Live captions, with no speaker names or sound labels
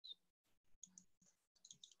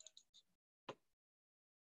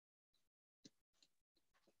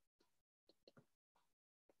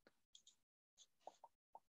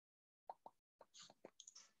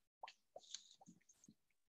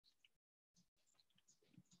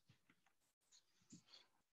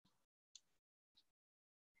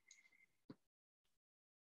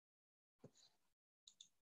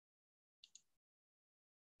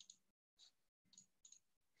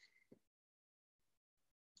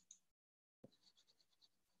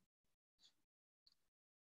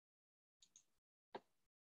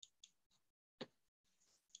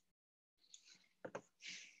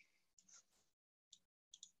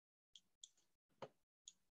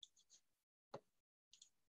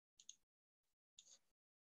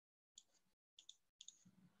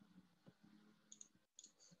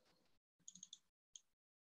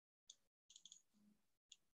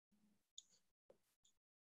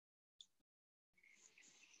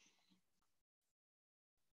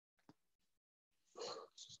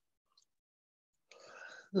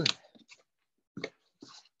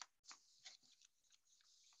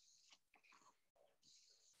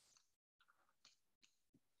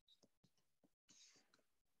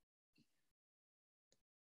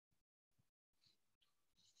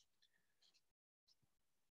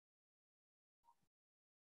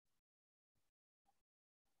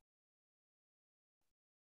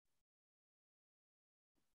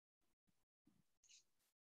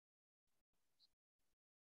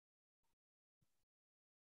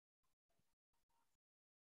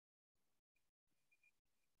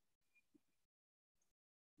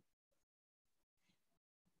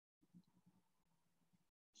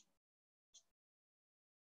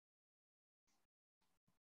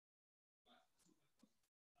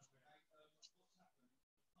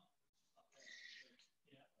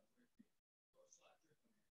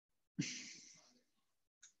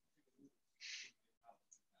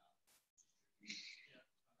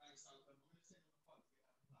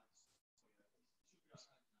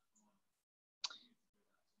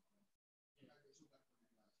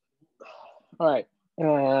All right,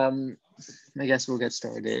 I guess we'll get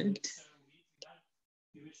started.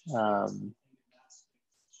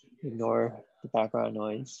 Ignore the background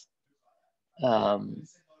noise.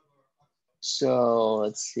 So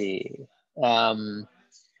let's see. I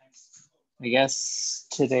guess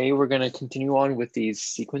today we're going to continue on with these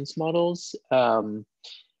sequence models. I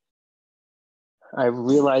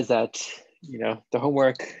realize that, you know, the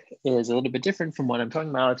homework is a little bit different from what I'm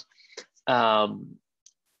talking about.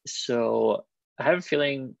 So I have a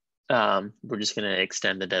feeling we're just going to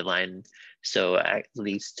extend the deadline. So at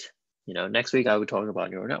least, you know, next week I would talk about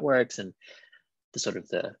neural networks and the sort of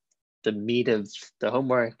the meat of the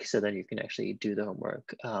homework, so then you can actually do the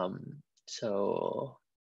homework. So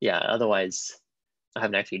yeah, otherwise I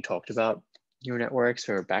haven't actually talked about neural networks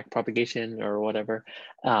or backpropagation or whatever.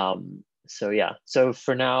 So yeah, so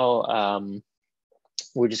for now,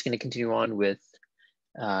 we're just going to continue on with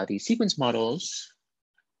these sequence models.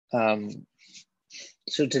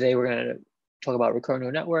 So today we're going to talk about recurrent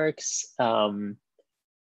neural networks, probably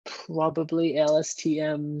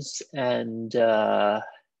LSTMs, and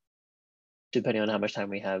depending on how much time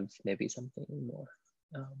we have, maybe something more.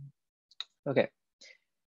 Okay.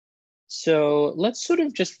 So let's sort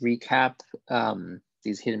of just recap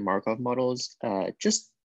these hidden Markov models,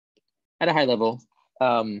 just at a high level.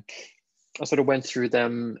 I sort of went through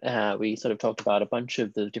them. We sort of talked about a bunch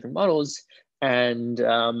of the different models, and you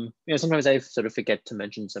know, sometimes I sort of forget to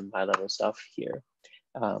mention some high level stuff here.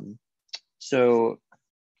 So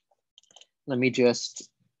let me just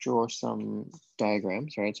draw some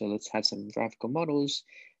diagrams, right? So let's have some graphical models.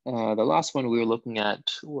 The last one we were looking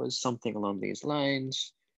at was something along these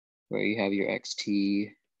lines, where you have your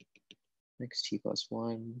xt plus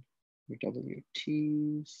 1, your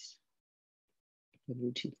wt's,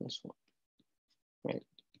 wt plus 1, right?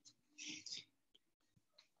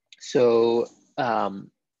 So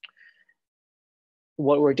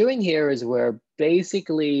what we're doing here is we're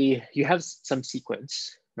basically, you have some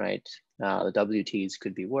sequence, right? The wt's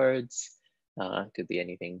could be words, could be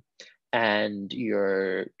anything. And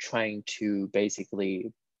you're trying to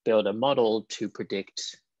basically build a model to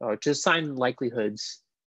predict or to assign likelihoods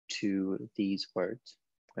to these words,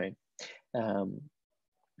 right?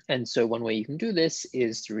 And so one way you can do this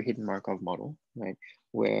is through a hidden Markov model, right?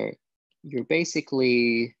 Where you're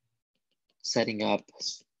basically setting up,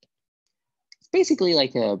 it's basically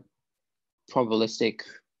like a probabilistic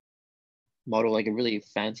model, like a really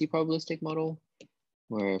fancy probabilistic model,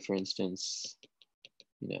 where, for instance,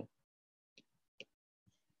 you know,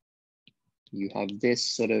 you have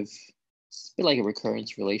this sort of, it's a bit like a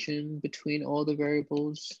recurrence relation between all the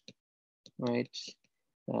variables, right?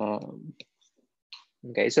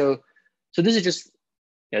 Okay, so this is just,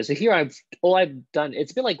 you know, so here all I've done,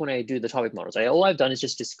 it's a bit like when I do the topic models, right? All I've done is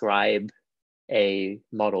just describe a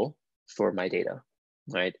model for my data,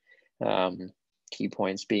 right? Key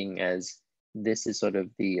points being as this is sort of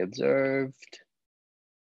the observed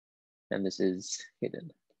and this is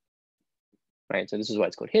hidden, right? So this is why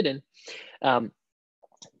it's called hidden.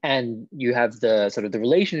 And you have the sort of the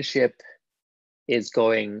relationship is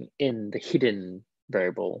going in the hidden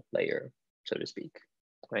variable layer, so to speak,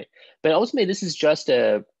 right? But ultimately, this is just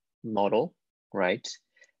a model, right?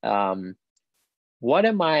 What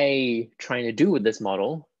am I trying to do with this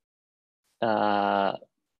model?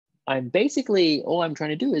 I'm basically, all I'm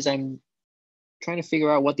trying to do is I'm trying to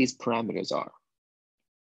figure out what these parameters are,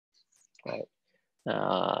 right?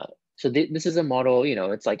 So this is a model, you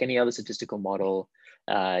know, it's like any other statistical model.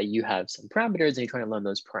 You have some parameters and you're trying to learn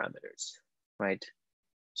those parameters, right?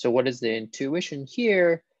 So what is the intuition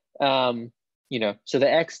here? You know, so the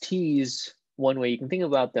XTs one way you can think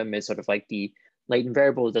about them is sort of like the latent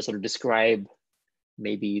variables that sort of describe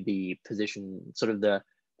maybe the position, sort of the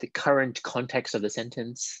current context of the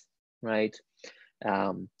sentence, right?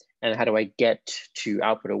 And how do I get to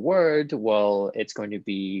output a word? Well, it's going to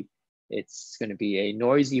be a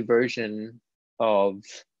noisy version of,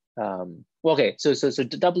 well, okay, so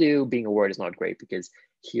W being a word is not great because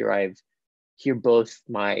here both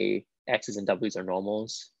my X's and W's are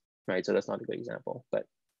normals, right? So that's not a good example, but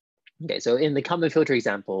okay, so in the common filter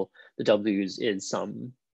example, the W's is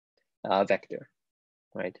some vector,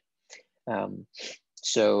 right?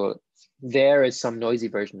 So there is some noisy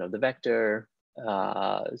version of the vector.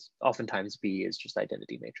 Oftentimes B is just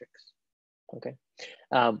identity matrix, okay?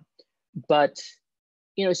 But,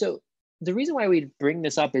 so the reason why we bring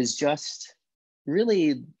this up is just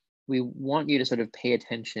really, we want you to sort of pay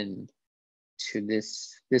attention to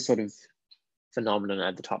this sort of phenomenon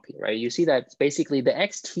at the top here, right? You see that basically the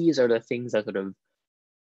XTs are the things that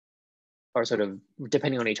are sort of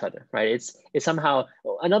depending on each other, right? It's somehow,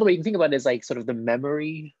 another way you can think about it is like sort of the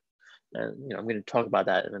memory, I'm going to talk about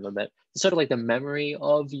that in a little bit. It's sort of like the memory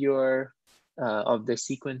of your, of the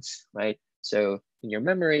sequence, right? So in your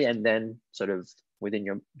memory, and then sort of within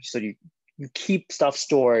your, so you keep stuff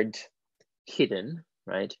stored hidden,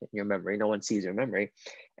 right? In your memory, no one sees your memory.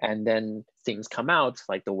 And then things come out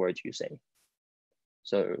like the words you say.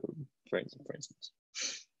 So for instance,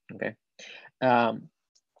 okay.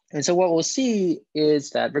 And so what we'll see is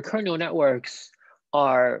that recurrent neural networks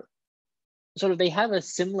are sort of, they have a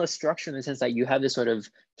similar structure in the sense that you have this sort of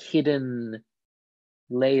hidden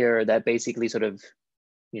layer that basically sort of,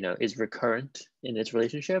 is recurrent in its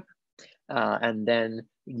relationship. And then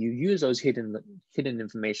you use those hidden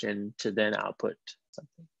information to then output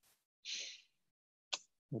something.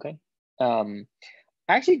 Okay. I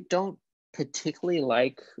actually don't particularly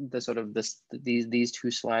like the sort of these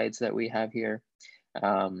two slides that we have here.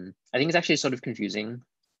 I think it's actually sort of confusing.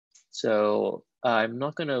 So I'm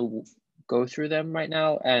not going to go through them right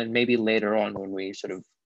now, and maybe later on when we sort of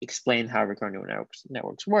explain how recurrent neural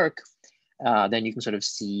networks work, then you can sort of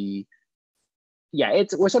see, yeah,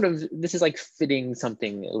 this is like fitting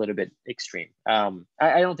something a little bit extreme.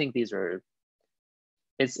 I don't think these are,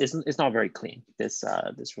 it's not very clean, this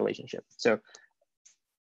relationship. So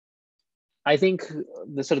I think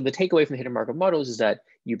the sort of the takeaway from the hidden Markov models is that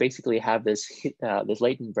you basically have this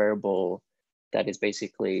latent variable that is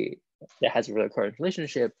basically, that has a recurrent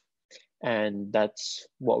relationship. And that's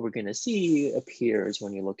what we're going to see appears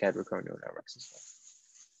when you look at recurrent neural networks as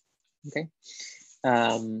well.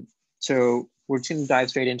 Okay. So we're just going to dive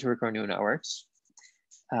straight into recurrent neural networks.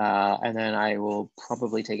 And then I will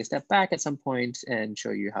probably take a step back at some point and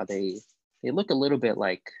show you how they look a little bit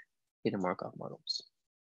like hidden Markov models.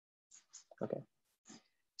 Okay.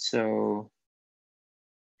 So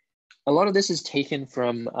a lot of this is taken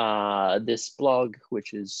from this blog,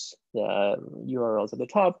 which is the URLs at the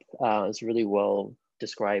top. It's a really well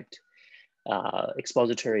described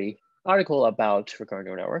expository article about recurrent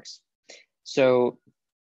neural networks. So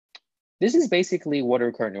this is basically what a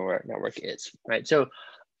recurrent neural network is, right? So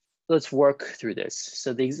let's work through this.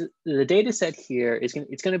 So the data set here is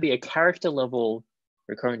it's going to be a character level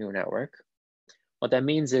recurrent neural network. What that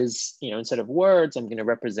means is, instead of words, I'm going to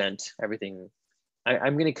represent everything.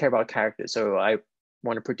 I'm going to care about characters. So I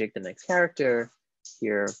want to predict the next character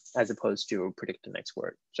here as opposed to predict the next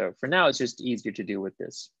word. So for now, it's just easier to do with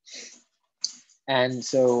this. And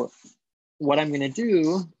so what I'm going to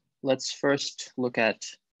do, let's first look at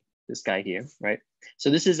this guy here, right?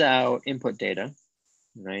 So this is our input data,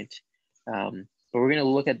 right? But we're going to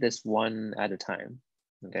look at this one at a time,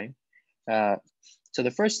 okay? So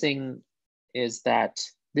the first thing is that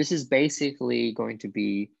this is basically going to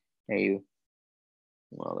be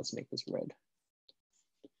well, let's make this red.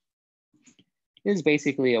 This is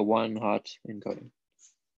basically a one-hot encoding.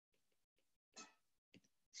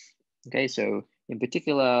 Okay, so in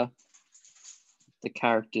particular, the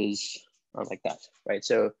characters are like that, right?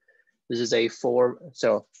 So this is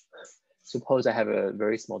so suppose I have a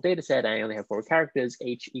very small data set, I only have 4 characters,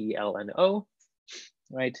 H, E, L, and O,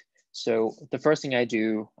 right? So the first thing I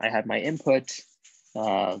do, I have my input,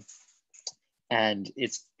 and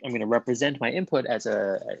I'm going to represent my input as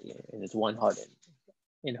in its one-hot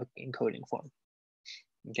encoding form.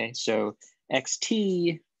 Okay, so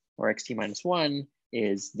xt or xt minus 1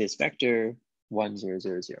 is this vector 1, 0,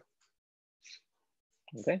 0, 0.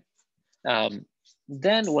 Okay,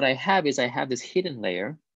 then what I have is I have this hidden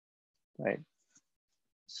layer, right?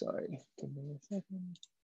 Sorry, give me a second.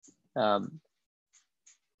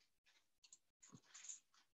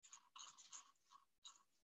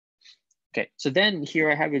 Okay, so then here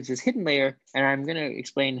I have this hidden layer, and I'm going to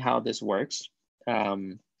explain how this works.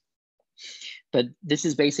 But this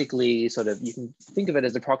is basically sort of, you can think of it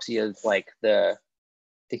as a proxy of like the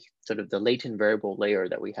sort of the latent variable layer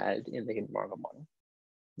that we had in the hidden Markov model.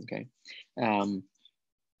 Okay,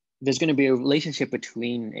 there's going to be a relationship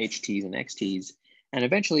between HTs and XTs, and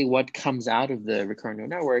eventually what comes out of the recurrent neural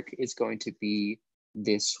network is going to be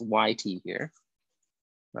this YT here,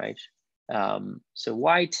 right? So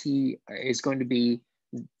YT is going to be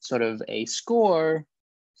sort of a score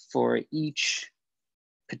for each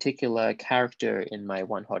particular character in my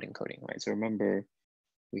one-hot encoding, right? So remember,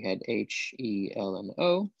 we had H, E, L, and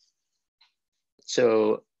O.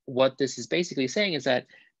 So what this is basically saying is that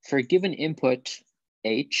for a given input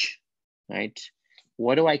H, right,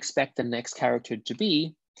 what do I expect the next character to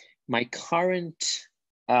be? My current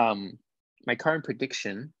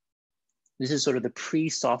prediction, this is sort of the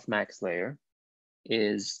pre-softmax layer,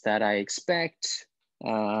 is that I expect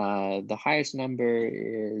the highest number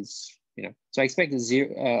is, so I expect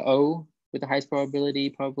O with the highest probability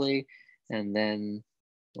probably, and then,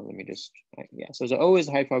 well, let me just, so O is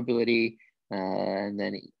the high probability, and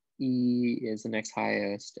then E is the next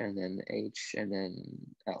highest, and then H, and then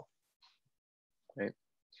L, right?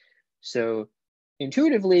 So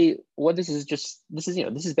intuitively, what this is this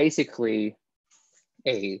is basically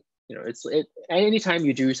a, anytime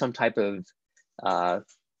you do some type of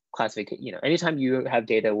classification, anytime you have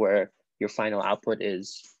data where your final output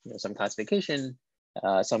is some classification,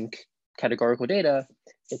 some categorical data,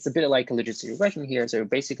 it's a bit like a logistic regression here. So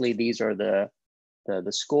basically these are the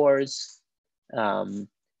scores, and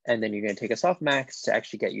then you're going to take a softmax to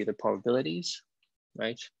actually get you the probabilities,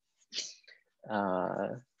 right?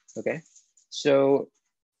 Okay, so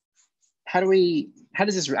how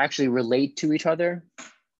does this actually relate to each other?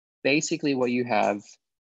 Basically what you have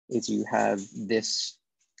is you have this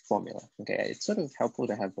formula. Okay, it's sort of helpful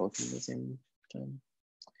to have both in the same time.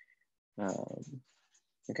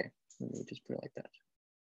 Okay, let me just put it like that.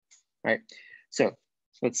 All right, so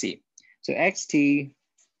let's see. So XT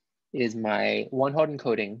is my one-hot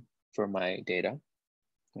encoding for my data,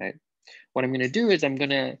 right? What I'm gonna do is I'm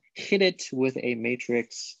gonna hit it with a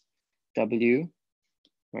matrix W,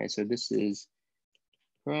 right? So this is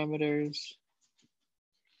parameters.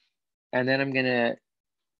 And then I'm gonna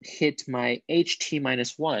hit my HT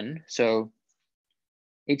minus 1. So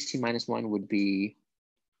HT minus 1 would be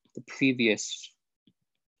the previous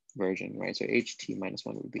version, right? So HT minus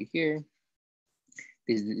 1 would be here.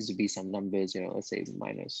 These would be some numbers, let's say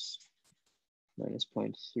minus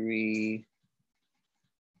 0.3,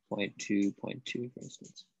 0.2, 0.2, for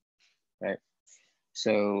instance, right?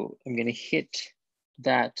 So I'm going to hit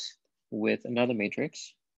that with another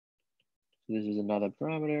matrix. So this is another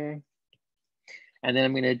parameter. And then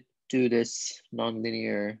I'm going to do this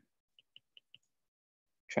nonlinear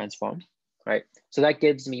transform, right? So that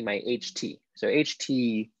gives me my HT. So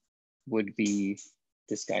HT would be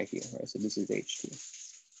this guy here, right? So this is HT,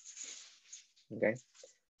 okay?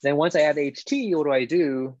 Then once I add HT, what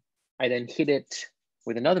do? I then hit it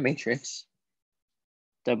with another matrix,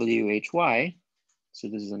 WHY. So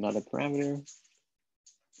this is another parameter.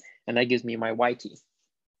 And that gives me my YT,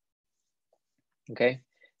 okay?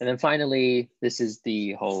 And then finally, this is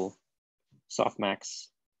the whole softmax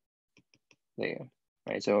layer,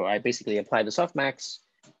 right? So I basically apply the softmax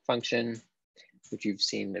function, which you've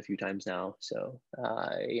seen a few times now. So,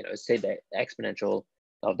 say the exponential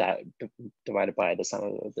of that divided by the sum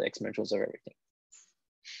of the exponentials of everything.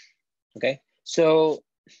 Okay, so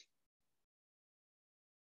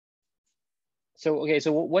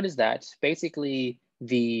what is that? Basically,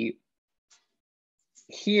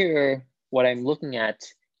 here, what I'm looking at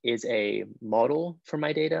is a model for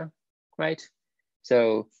my data, right?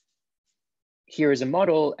 So here is a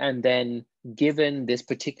model, and then given this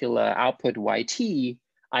particular output YT,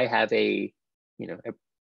 I have a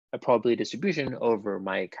probability distribution over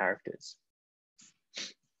my characters.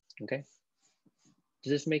 Okay,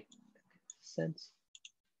 does this make sense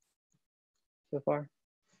so far?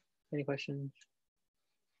 Any questions?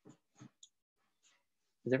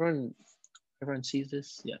 Does everyone sees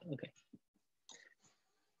this? Yeah, okay.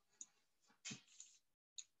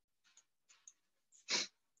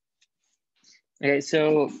 Okay,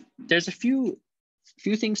 so there's a few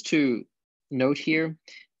things to note here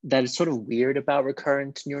that is sort of weird about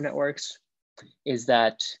recurrent neural networks, is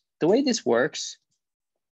that the way this works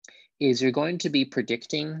is you're going to be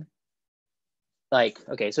predicting, like,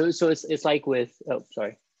 okay, so it's like with, oh,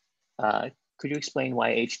 sorry. Could you explain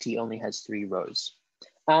why HT only has 3 rows?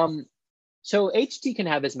 So HT can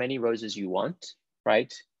have as many rows as you want,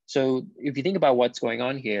 right? So if you think about what's going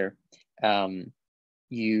on here,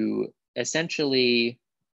 essentially,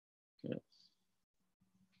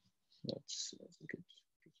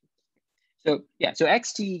 so yeah, so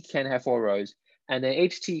xt can have 4 rows, and then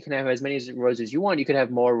ht can have as many rows as you want. You could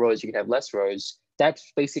have more rows, you could have less rows. That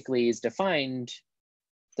basically is defined.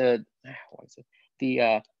 The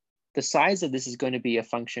size of this is going to be a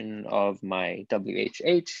function of my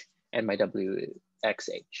WHH and my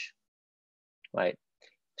WXH, right?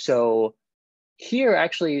 So here,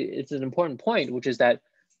 actually, it's an important point, which is that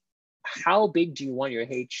how big do you want your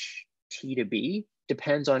HT to be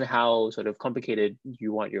depends on how sort of complicated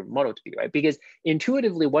you want your model to be, right? Because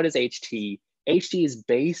intuitively, what is HT? HT is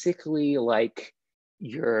basically like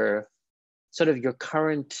your sort of your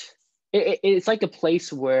current, it's like a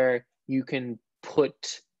place where you can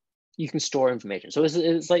store information. So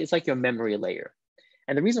it's like your memory layer.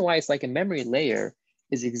 And the reason why it's like a memory layer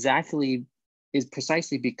is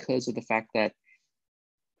precisely because of the fact that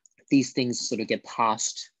these things sort of get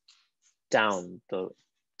passed down the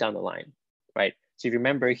line, right? So if you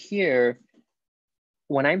remember here,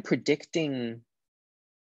 when I'm predicting,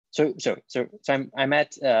 so I'm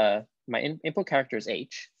at my input character is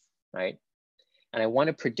H, right? And I want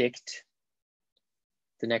to predict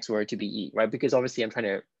the next word to be E, right? Because obviously I'm trying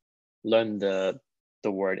to learn the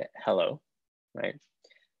word hello, right?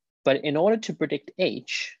 But in order to predict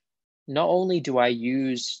H, not only do I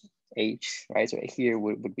use H, right? So here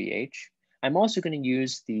would be H. I'm also going to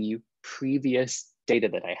use the previous data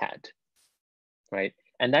that I had, right?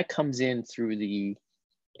 And that comes in through the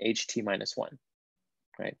HT minus 1,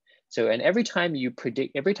 right? So, and every time you're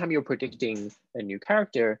predicting a new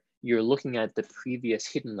character, you're looking at the previous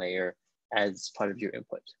hidden layer as part of your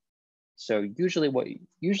input. So usually what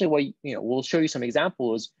we'll show you some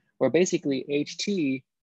examples where basically HT,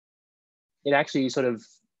 it actually sort of,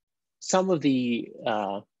 some of the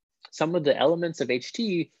elements of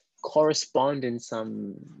HT correspond in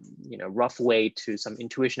some rough way to some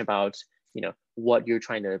intuition about what you're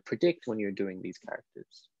trying to predict when you're doing these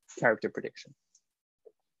character prediction.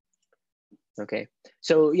 Okay,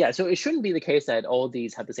 so yeah, so it shouldn't be the case that all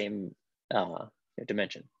these have the same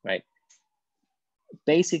dimension, right?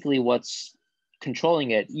 Basically, what's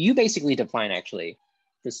controlling it, you basically define actually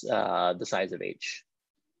this the size of H.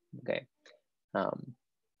 Okay,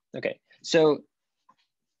 okay, so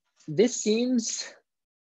this seems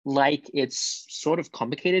like it's sort of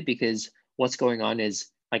complicated because what's going on is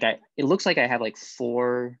it looks like I have like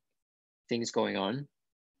 4 things going on,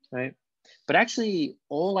 right? But actually,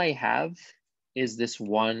 all I have is this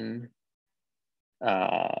one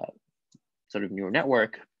sort of neural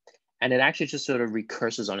network, and it actually just sort of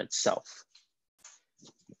recurses on itself.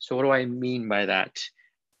 So what do I mean by that?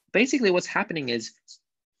 Basically, what's happening is,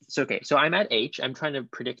 so I'm at H. I'm trying to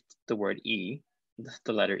predict the word E,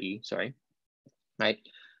 the letter E, sorry, right?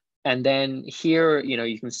 And then here,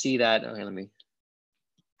 you can see that, okay, let me,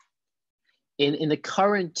 in the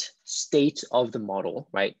current state of the model,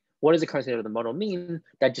 right? What does the current state of the model mean?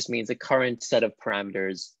 That just means the current set of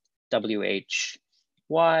parameters,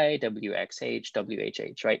 WHY, WXH,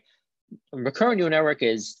 WHH, right? A recurrent neural network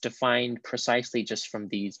is defined precisely just from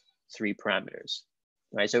these 3 parameters,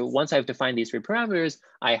 right? So once I've defined these 3 parameters,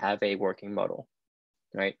 I have a working model,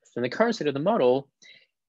 right? So in the current state of the model,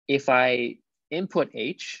 if I input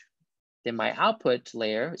H, then my output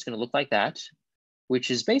layer is going to look like that,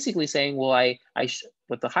 which is basically saying, well,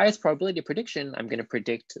 with the highest probability of prediction, I'm going to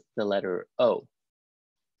predict the letter O.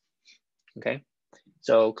 Okay,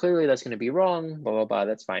 so clearly that's going to be wrong, blah, blah, blah,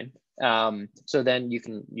 that's fine. So then you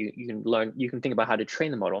can think about how to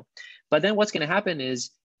train the model. But then what's going to happen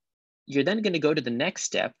is you're then going to go to the next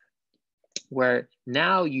step where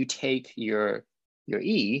now you take your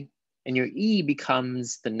E, and your E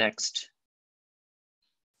becomes the next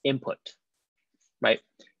input, right?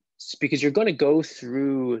 Because you're going to go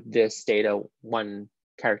through this data 1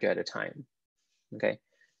 character at a time, okay?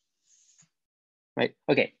 Right,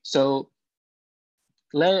 okay, so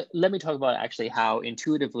let me talk about actually how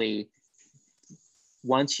intuitively,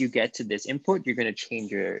 once you get to this input, you're going to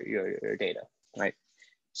change your data, right?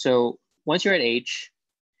 So once you're at H,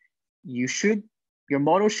 your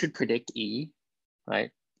model should predict E,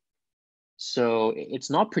 right? So it's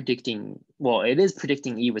not predicting, well, it is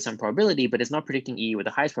predicting E with some probability, but it's not predicting E with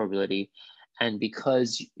the highest probability. And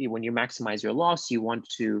because when you maximize your loss, you want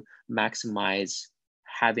to maximize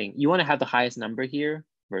you want to have the highest number here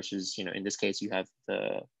versus, in this case, you have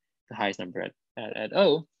the highest number at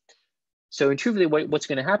O. So intuitively, what's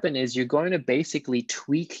going to happen is you're going to basically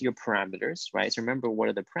tweak your parameters, right? So remember, what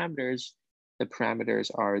are the parameters? The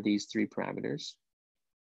parameters are these 3 parameters,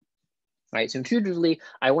 right? So intuitively,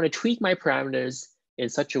 I want to tweak my parameters in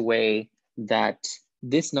such a way that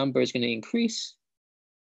this number is going to increase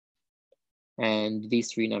and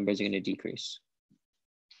these three numbers are going to decrease,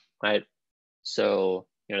 right? So,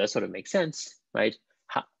 you know, that sort of makes sense, right?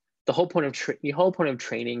 The whole point of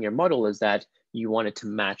training your model is that you want it to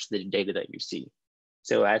match the data that you see.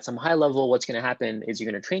 So at some high level, what's going to happen is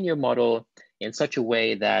you're going to train your model in such a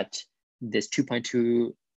way that this 2.2,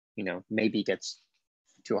 you know, maybe gets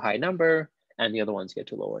to a high number and the other ones get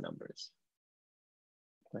to lower numbers,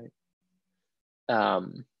 right?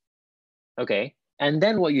 Okay, and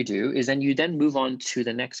then what you do is then you move on to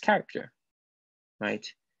the next character, right?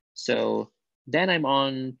 So then I'm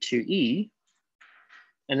on to E,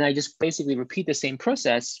 and I just basically repeat the same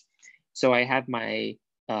process. So I have my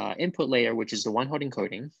input layer, which is the one-hot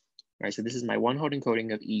encoding, right? So this is my one-hot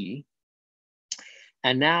encoding of E.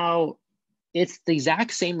 And now it's the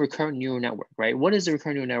exact same recurrent neural network, right? What is the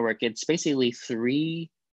recurrent neural network? It's basically 3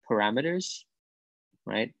 parameters,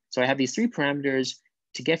 right? So I have these 3 parameters.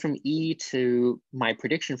 To get from E to my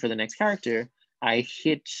prediction for the next character, I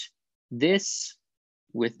hit this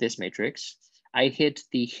with this matrix. I hit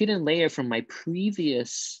the hidden layer from my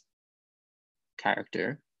previous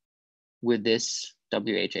character with this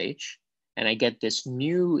WHH, and I get this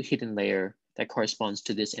new hidden layer that corresponds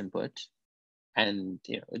to this input. And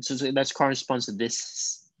you know, that corresponds to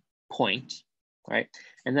this point, right?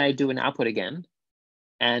 And then I do an output again.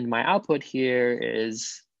 And my output here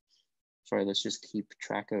is, sorry, let's just keep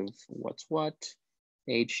track of what's what,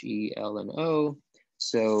 H, E, L, and O.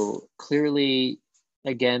 So clearly,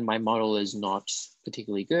 again, my model is not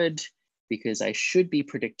particularly good because I should be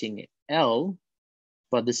predicting L,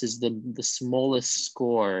 but this is the smallest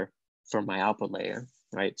score for my output layer,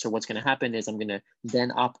 right? So what's gonna happen is I'm gonna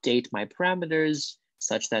then update my parameters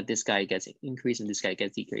such that this guy gets increased and this guy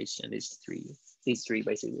gets decreased, and these three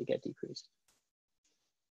basically get decreased.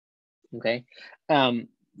 Okay.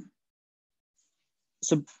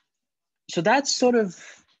 So that's sort of,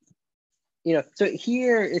 you know, so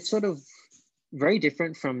here it's sort of very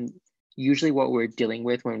different from usually what we're dealing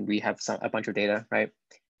with when we have a bunch of data, right?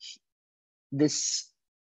 This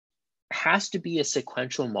has to be a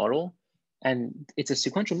sequential model, and it's a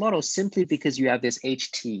sequential model simply because you have this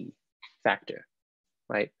HT factor,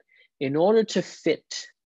 right? In order to fit,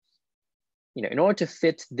 you know, in order to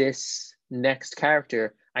fit this next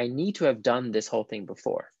character, I need to have done this whole thing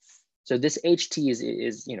before. So this HT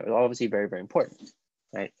is you know, obviously very, very important,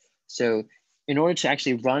 right? So in order to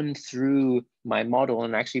actually run through my model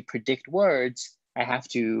and actually predict words, I have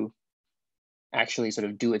to actually sort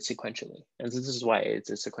of do it sequentially. And so this is why it's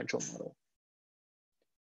a sequential model.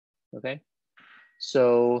 Okay,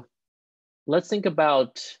 so let's think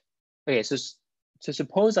about, okay, so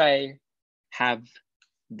suppose I have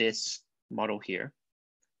this model here.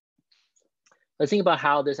 Let's think about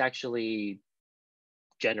how this actually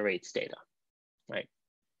generates data, right?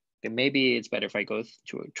 And maybe it's better if I go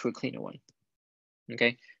to a cleaner one.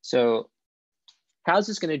 Okay, so how's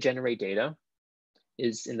this going to generate data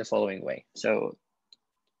is in the following way. So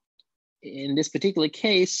in this particular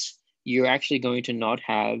case, you're actually going to not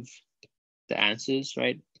have the answers,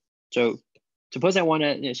 right? So suppose I want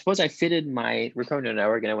to, you know, suppose I fitted my recurrent neural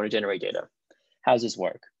network and I want to generate data. How does this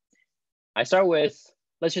work? I start with,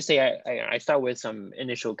 let's just say I start with some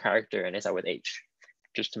initial character and I start with H,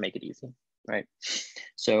 just to make it easy, right?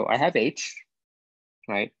 So I have H,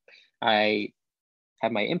 right? I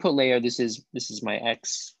have my input layer. This is my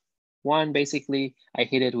X1 basically. I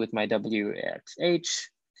hit it with my WXH.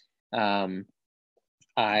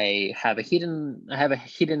 I have a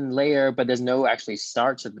hidden layer, but there's no actually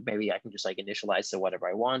start, so maybe I can just like initialize to whatever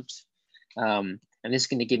I want. And this is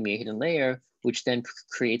going to give me a hidden layer, which then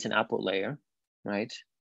creates an output layer, right?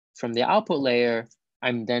 From the output layer,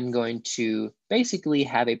 I'm then going to basically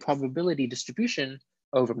have a probability distribution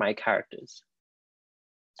over my characters,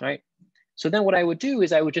 right? So then what I would do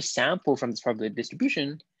is I would just sample from this probability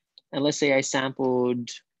distribution. And let's say I sampled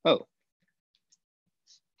O,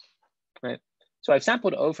 right? So I've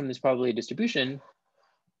sampled O from this probability distribution.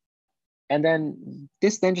 And then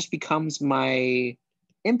this then just becomes my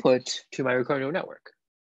input to my recurrent neural network,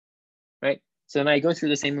 right? So then I go through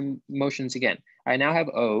the same motions again. I now have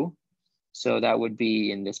O, so that would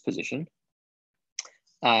be in this position.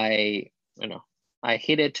 I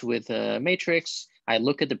hit it with a matrix. I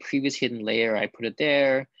look at the previous hidden layer, I put it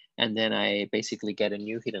there, and then I basically get a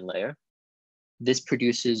new hidden layer. This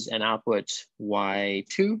produces an output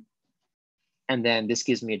Y2, and then this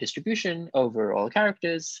gives me a distribution over all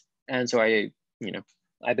characters. And so I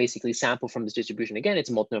basically sample from this distribution again. It's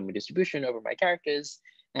a multinomial distribution over my characters.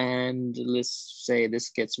 And let's say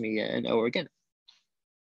this gets me an O again,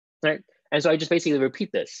 right? And so I just basically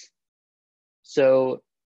repeat this. So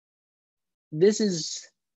this is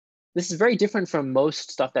this is very different from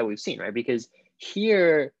most stuff that we've seen, right? Because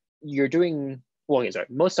here you're doing, well, okay, sorry,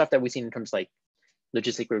 most stuff that we've seen in terms of like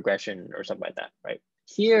logistic regression or something like that, right?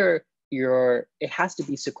 Here, it has to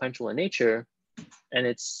be sequential in nature, and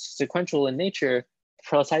it's sequential in nature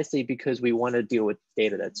precisely because we want to deal with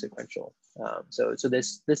data that's sequential. So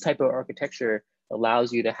this type of architecture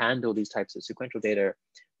allows you to handle these types of sequential data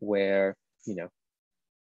where,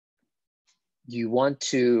 you want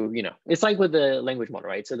to, it's like with the language model,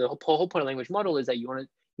 right? So the whole point of language model is that you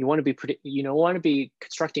want to be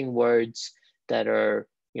constructing words that are,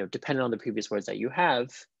 dependent on the previous words that you have.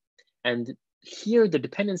 And here the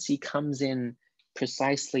dependency comes in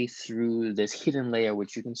precisely through this hidden layer,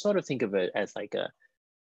 which you can sort of think of it as like a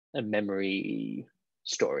memory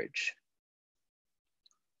storage.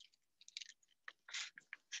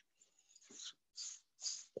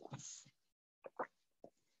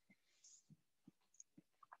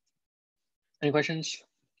 Any questions?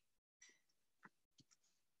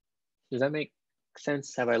 Does that make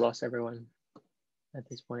sense? Have I lost everyone at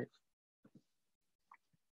this point?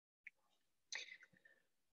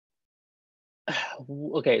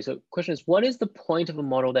 Okay, so question is, what is the point of a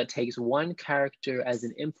model that takes one character as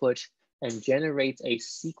an input and generates a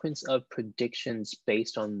sequence of predictions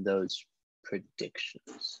based on those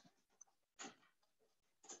predictions?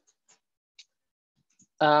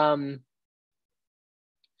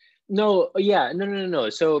 No, yeah, no.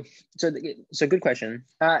 So good question.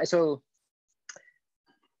 So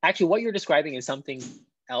actually what you're describing is something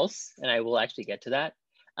else, and I will actually get to that.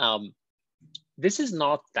 This is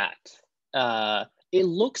not that. It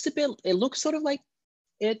looks sort of like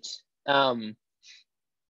it.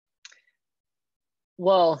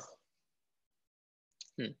 Well,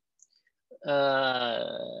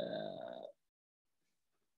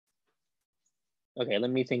 okay, let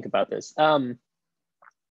me think about this.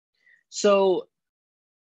 So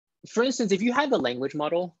for instance, if you have a language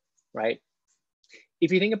model, right?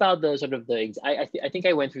 If you think about the sort of I think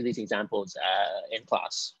I went through these examples in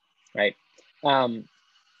class, right?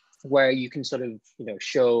 Where you can sort of,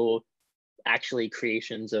 show actually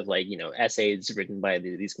creations of like, essays written by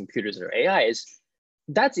these computers or AIs.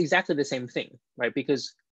 That's exactly the same thing, right?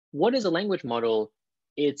 Because what is a language model?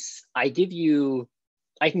 I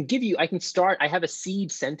have a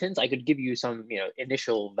seed sentence. I could give you some,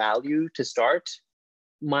 initial value to start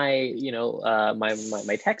my,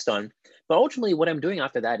 my text on. But ultimately what I'm doing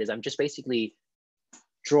after that is I'm just basically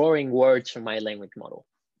drawing words from my language model,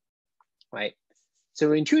 right?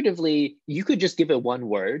 So intuitively, you could just give it one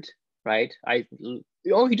word, right? Or you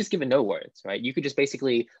could just give it no words, right? You could just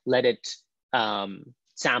basically let it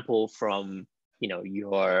sample from,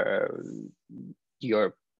 your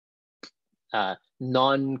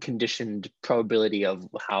non-conditioned probability of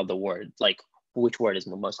how the word, like which word is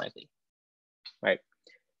most likely, right?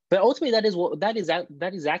 But ultimately, that is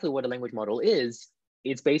exactly what a language model is.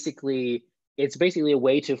 It's basically a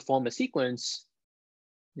way to form a sequence,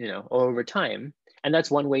 over time, and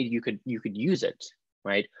that's one way you could use it,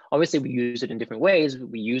 right? Obviously, we use it in different ways.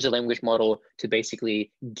 We use a language model to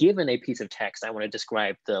basically, given a piece of text, I want to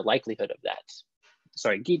describe the likelihood of that.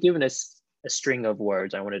 Sorry, given a string of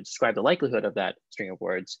words, I want to describe the likelihood of that string of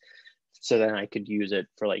words, so then I could use it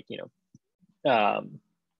for like,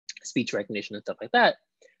 speech recognition and stuff like that.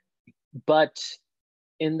 But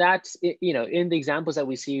in that, in the examples that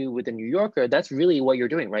we see with the New Yorker, that's really what you're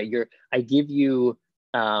doing, right? I give you,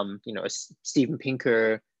 Steven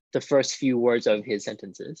Pinker, the first few words of his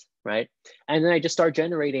sentences, right? And then I just start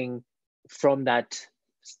generating from that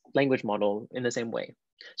language model in the same way.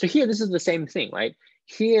 So here, this is the same thing, right?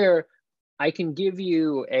 Here, I can give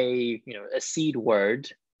you a seed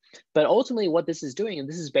word, but ultimately what this is doing, and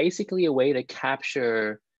this is basically a way to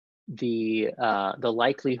capture the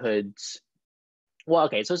likelihoods. Well,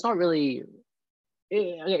 okay, so it's not really,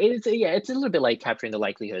 it's a little bit like capturing the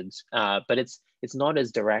likelihoods, but it's not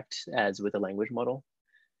as direct as with a language model.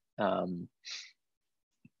 Okay,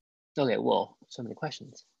 well, so many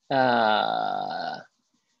questions.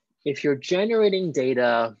 If you're generating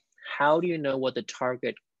data, how do you know what the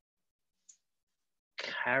target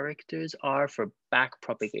characters are for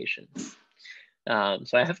backpropagation?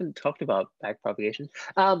 So I haven't talked about backpropagation.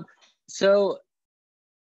 So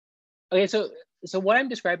what I'm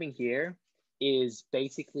describing here is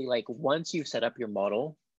basically like once you've set up your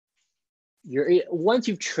model, once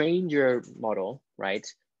you've trained your model, right?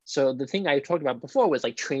 So the thing I talked about before was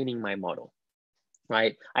like training my model,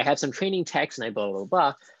 right? I have some training text and I blah, blah,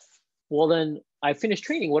 blah. Well, then I finished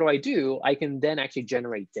training. What do? I can then actually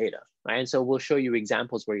generate data, right? And so we'll show you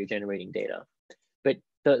examples where you're generating data. But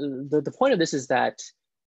the point of this is that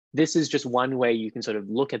this is just one way you can sort of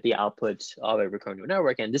look at the output of a recurrent neural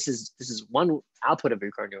network, and this is one output of a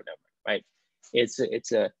recurrent neural network, right? It's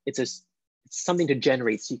something to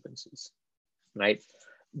generate sequences, right?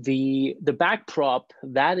 The backprop,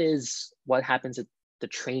 that is what happens at the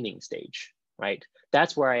training stage, right?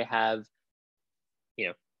 That's where I have, you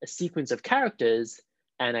know, a sequence of characters,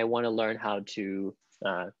 and I want to learn how to,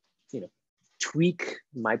 you know, tweak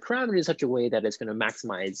my parameter in such a way that it's going to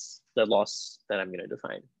maximize the loss that I'm going to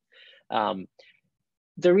define.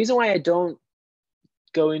 The reason why I don't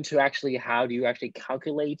go into actually how do you actually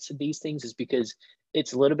calculate these things is because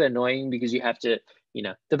it's a little bit annoying, because you have to, you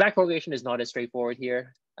know, the backpropagation is not as straightforward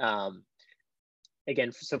here.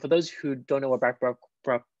 Again, so for those who don't know what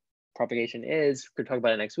backpropagation is, we're talking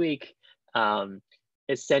about it next week.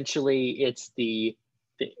 Essentially, it's the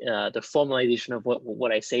formalization of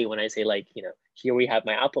what I say when I say, like, you know, here we have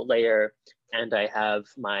my output layer, and I have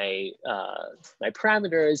my my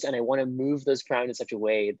parameters, and I want to move those parameters in such a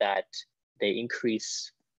way that they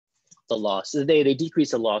increase the loss. They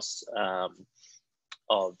decrease the loss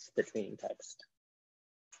of the training text.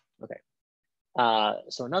 Okay.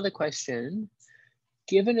 So another question: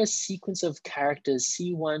 given a sequence of characters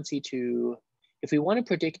C1, C2, if we want to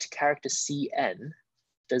predict character Cn,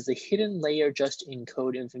 does the hidden layer just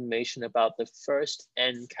encode information about the first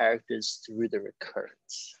n characters through the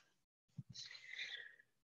recurrence?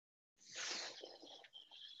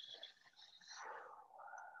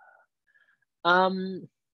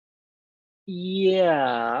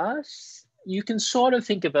 Yes, you can sort of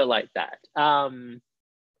think of it like that.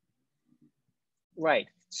 Right.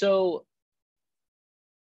 So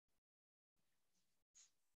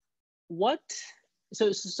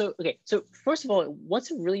okay. So first of all,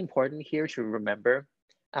 what's really important here to remember,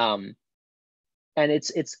 and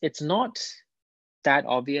it's not that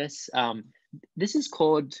obvious. This is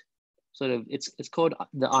called sort of, it's called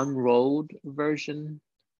the unrolled version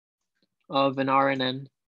of an RNN,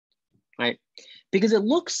 right? Because it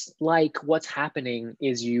looks like what's happening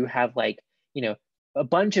is you have, like, you know, a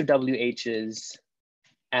bunch of WHs,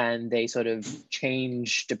 and they sort of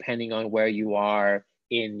change depending on where you are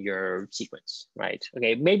in your sequence, right?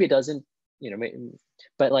 Okay, maybe it doesn't, you know,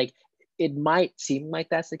 but like it might seem like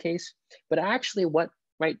that's the case, but actually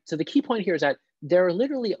right? So the key point here is that there are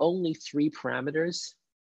literally only 3 parameters,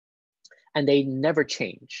 and they never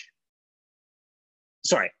change.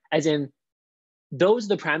 Sorry, as in, those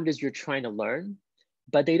are the parameters you're trying to learn,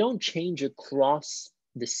 but they don't change across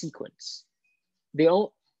the sequence. They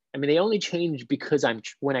only change because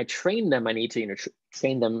when I train them, I need to, you know,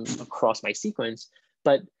 train them across my sequence.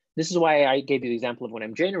 But this is why I gave you the example of when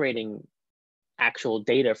I'm generating actual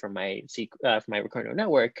data from my recurrent neural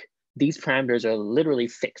network, these parameters are literally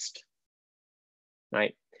fixed,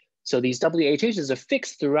 right? So these WHHs are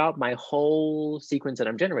fixed throughout my whole sequence that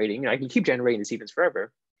I'm generating. I can keep generating the sequence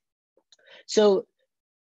forever. So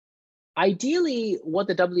ideally, what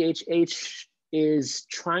the WHH is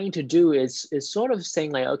trying to do is sort of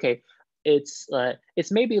saying, like, okay, it's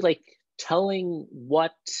maybe like telling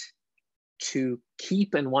what to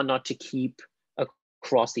keep and what not to keep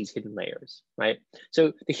across these hidden layers, right?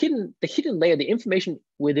 So the hidden layer, the information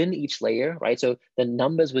within each layer, right? So the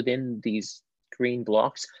numbers within these green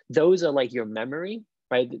blocks, those are like your memory,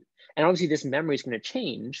 right? And obviously this memory is going to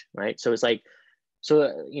change, right? So it's like,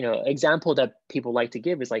 so, you know, example that people like to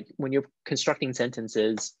give is like when you're constructing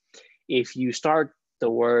sentences, if you start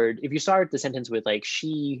the sentence with like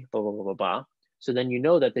she, blah, blah, blah, blah, blah, so then you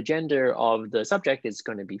know that the gender of the subject is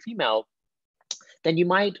going to be female, then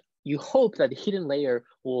you hope that the hidden layer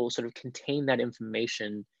will sort of contain that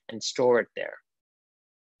information and store it there,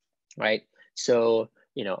 right? So,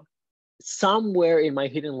 you know, somewhere in my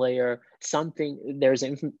hidden layer, there's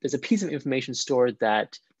a piece of information stored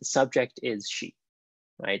that the subject is she,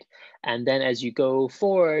 right? And then as you go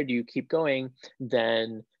forward, you keep going,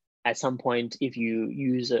 then at some point, if you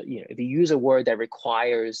use a word that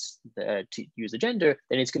requires to use a gender,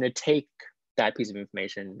 then it's going to take that piece of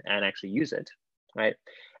information and actually use it, right?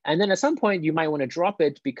 And then at some point, you might want to drop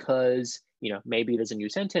it because, you know, maybe there's a new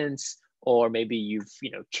sentence, or maybe you've,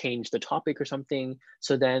 you know, changed the topic or something.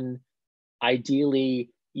 So then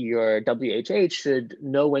ideally, your WHH should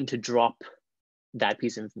know when to drop that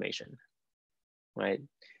piece of information, right?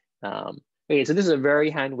 Okay, so this is a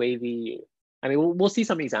very hand wavy. I mean, we'll see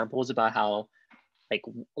some examples about how,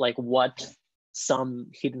 like what some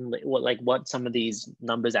hidden, what some of these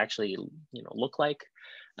numbers actually, you know, look like.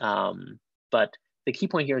 But the key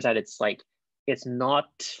point here is that it's not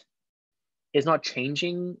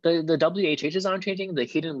changing. The WHHs aren't changing. The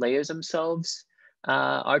hidden layers themselves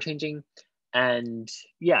are changing. And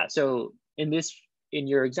yeah, so in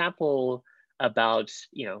your example, about,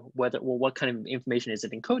 what kind of information is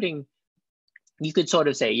it encoding, you could sort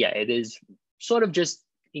of say, yeah, it is sort of just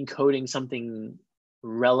encoding something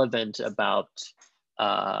relevant about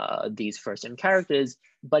these first-in characters,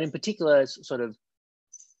 but in particular, sort of,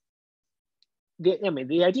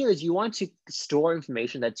 the idea is you want to store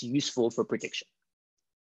information that's useful for prediction,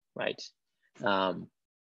 right?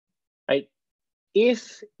 Right.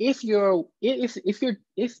 If your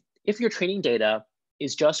training data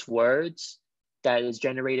is just words that is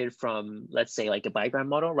generated from, let's say, like a bigram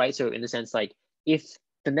model, right? So in the sense, like, if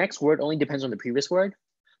the next word only depends on the previous word,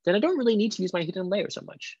 then I don't really need to use my hidden layer so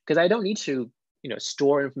much, because I don't need to,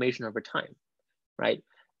 store information over time, right?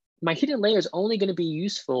 My hidden layer is only going to be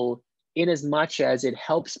useful in as much as it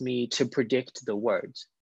helps me to predict the words,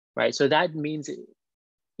 right? So that means,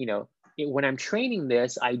 when I'm training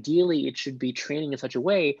this, ideally it should be training in such a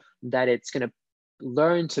way that it's going to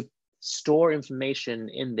learn to store information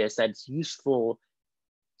in this that's useful,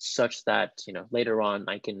 such that later on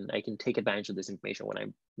I can take advantage of this information when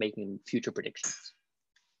I'm making future predictions.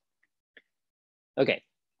 Okay,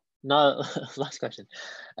 now last question.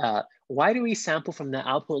 Why do we sample from the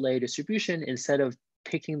output layer distribution instead of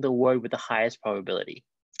picking the word with the highest probability?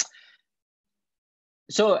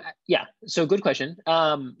 So yeah, so good question.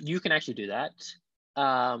 You can actually do that.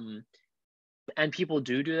 And people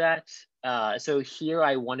do that. So here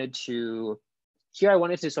I wanted to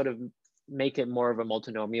sort of make it more of a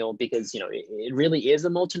multinomial, because it really is a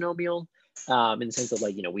multinomial, in the sense of,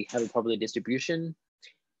 like, we have a probability distribution.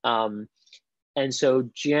 And so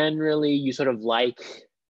generally you sort of like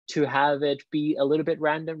to have it be a little bit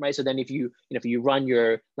random, right? So then if you run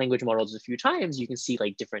your language models a few times, you can see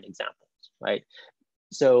like different examples, right?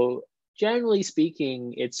 So generally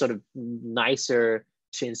speaking, it's sort of nicer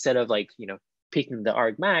to, instead of like, picking the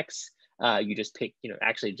argmax, you just pick,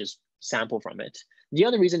 actually just sample from it. The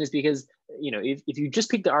other reason is because, if you just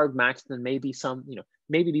pick the argmax, then maybe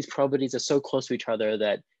maybe these probabilities are so close to each other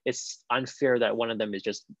that it's unfair that one of them is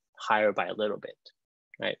just higher by a little bit,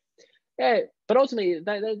 right? But ultimately,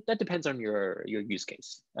 that depends on your use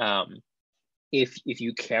case. If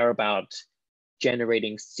you care about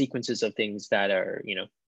generating sequences of things that are,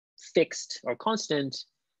 fixed or constant,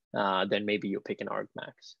 then maybe you'll pick an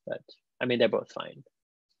argmax. But I mean, they're both fine.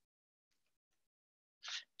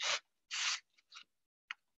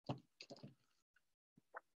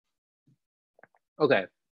 Okay.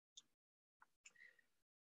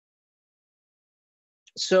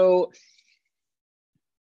 So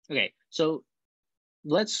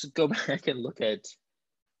let's go back and look at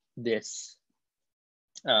this.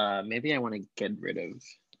 Maybe I want to get rid of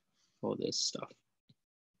all this stuff.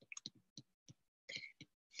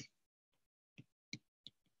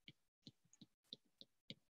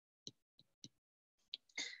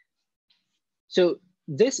 So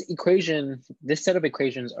this equation, this set of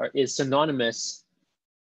equations is synonymous,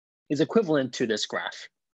 is equivalent to this graph,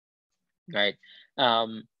 right?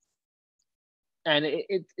 And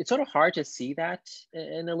it's sort of hard to see that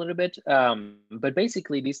in a little bit, but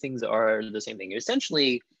basically these things are the same thing.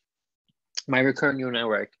 Essentially, my recurrent neural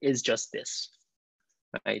network is just this,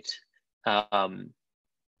 right?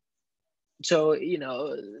 So,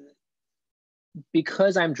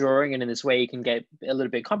 because I'm drawing it in this way, it can get a little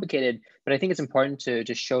bit complicated, but I think it's important to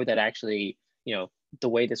show that actually, the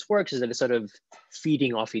way this works is that it's sort of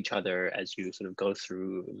feeding off each other as you sort of go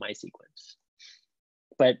through my sequence.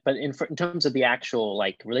 But in terms of the actual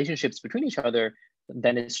like relationships between each other,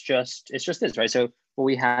 then it's just this, right? So what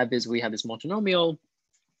we have is we have this multinomial.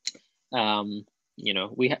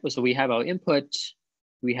 We have our input,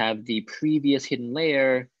 we have the previous hidden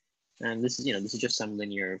layer, and this is just some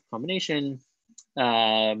linear combination.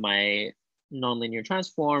 My nonlinear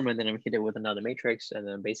transform, and then I'm hit it with another matrix, and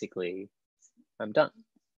then basically I'm done,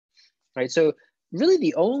 right? So really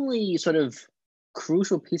the only sort of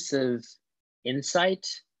crucial piece of insight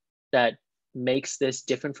that makes this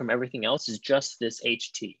different from everything else is just this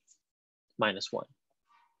HT -1,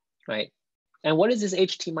 right? And what is this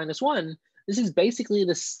HT -1? This is basically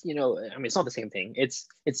this, I mean, it's not the same thing. It's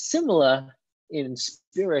similar in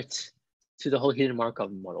spirit to the whole hidden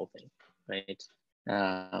Markov model thing, right?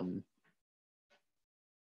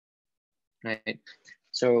 Right.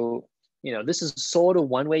 So, this is sort of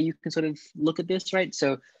one way you can sort of look at this, right?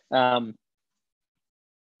 So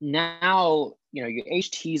now, your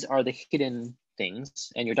HTs are the hidden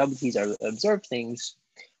things and your WTs are the observed things.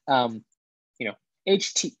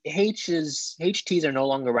 HTs are no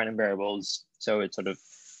longer random variables. So it's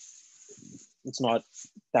not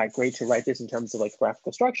that great to write this in terms of like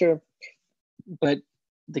graphical structure. But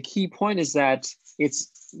the key point is that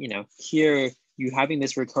it's, here you having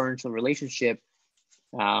this recurrential relationship.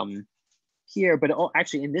 here, but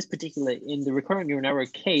actually in this particular, in the recurrent neural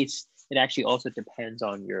network case, it actually also depends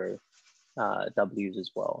on your W's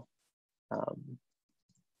as well.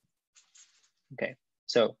 Okay,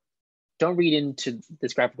 so don't read into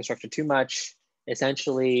this graphical structure too much.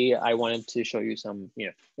 Essentially, I wanted to show you some,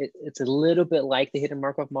 it's a little bit like the hidden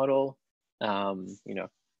Markov model,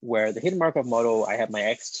 where the hidden Markov model, I have my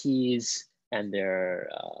XTs and they're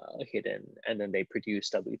hidden, and then they produce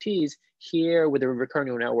WTs. Here with the recurrent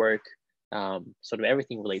neural network, sort of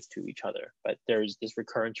everything relates to each other, but there's this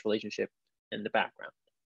recurrence relationship in the background.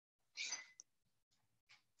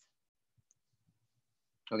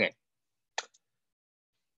 Okay.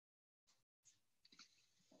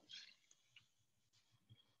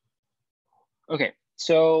 Okay,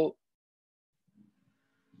 so,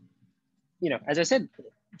 as I said,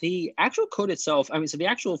 the actual code itself, so the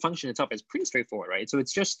actual function itself is pretty straightforward, right? So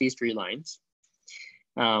it's just these 3 lines.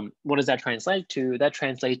 What does that translate to? That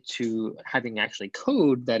translates to having actually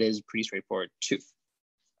code that is pretty straightforward too,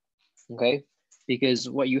 okay? Because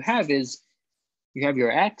what you have is, you have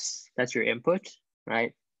your X, that's your input,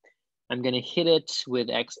 right? I'm gonna hit it with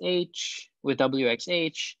XH, with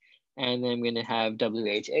WXH, and then I'm gonna have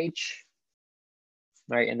WHH,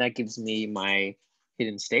 right? And that gives me my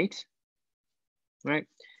hidden state, right?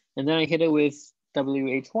 And then I hit it with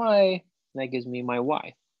WHY, and that gives me my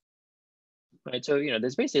Y, right? So,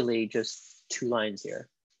 there's basically just 2 lines here,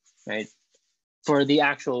 right? For the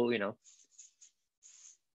actual,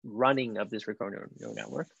 running of this recurrent neural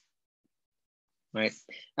network, right?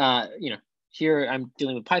 Here I'm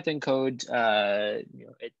dealing with Python code. The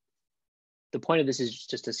point of this is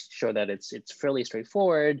just to show that it's fairly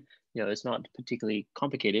straightforward. It's not particularly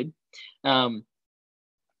complicated.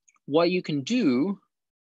 What you can do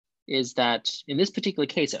is that in this particular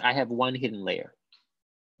case, I have 1 hidden layer,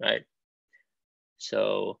 right?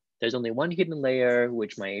 So there's only 1 hidden layer,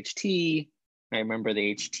 which my HT, I remember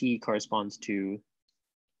the HT corresponds to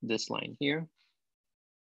this line here,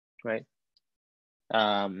 right?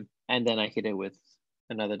 And then I hit it with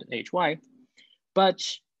another HY, but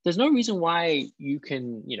there's no reason why you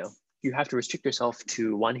can, you have to restrict yourself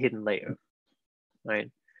to 1 hidden layer, right?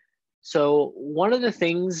 So one of the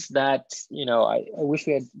things that, I wish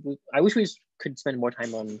we could spend more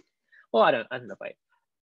time on, well, I don't know if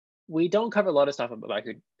we don't cover a lot of stuff about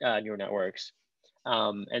neural networks.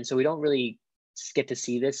 And so we don't really get to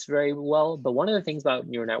see this very well. But one of the things about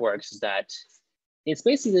neural networks is that it's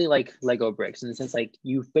basically like Lego bricks, in the sense like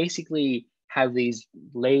you basically have these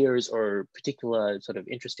layers or particular sort of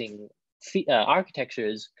interesting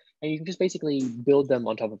architectures, and you can just basically build them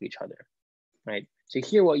on top of each other, right? So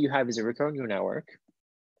here what you have is a recurrent neural network.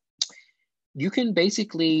 You can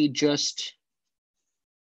basically just,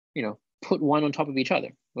 put one on top of each other.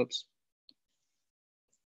 Whoops.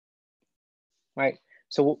 Right.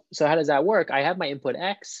 So how does that work? I have my input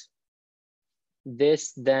X.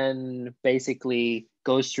 This then basically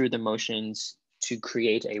goes through the motions to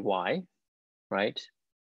create a Y, right?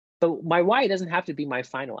 But my Y doesn't have to be my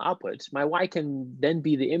final output. My Y can then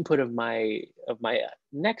be the input of my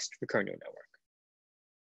next recurrent neural network,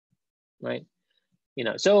 right?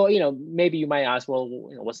 So maybe you might ask, well,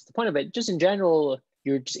 what's the point of it? Just in general,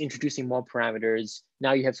 you're just introducing more parameters.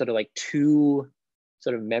 Now you have sort of like 2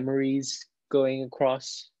 sort of memories going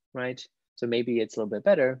across, right? So maybe it's a little bit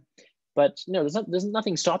better, but there's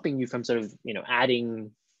nothing stopping you from sort of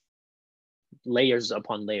adding layers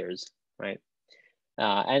upon layers, right?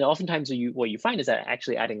 And oftentimes what you find is that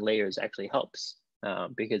actually adding layers actually helps,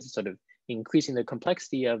 because it's sort of increasing the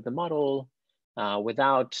complexity of the model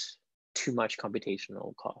without too much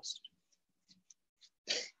computational cost.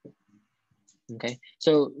 Okay,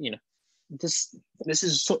 so this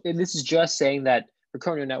is just saying that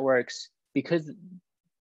recurrent neural networks, because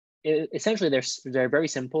essentially they're very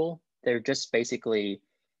simple. They're just basically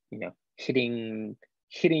hitting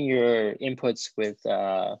your inputs with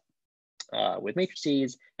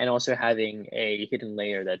matrices, and also having a hidden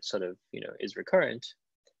layer that sort of is recurrent.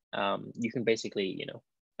 You can basically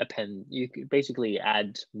you can basically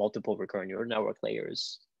add multiple recurrent neural network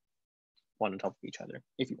layers, one on top of each other,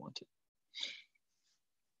 if you want to.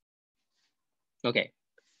 Okay,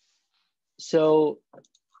 so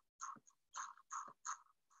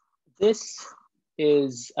this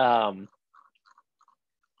is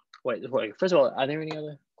wait, first of all, are there any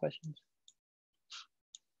other questions?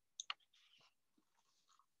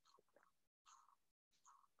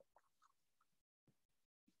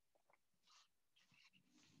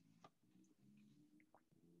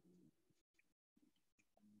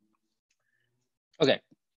 Okay,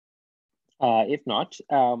 if not,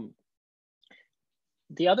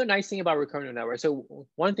 the other nice thing about recurrent neural networks, so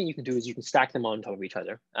one thing you can do is you can stack them on top of each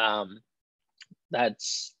other.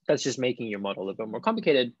 that's just making your model a little bit more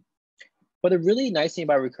complicated. But the really nice thing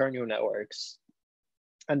about recurrent neural networks,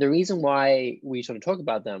 and the reason why we sort of talk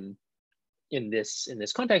about them in this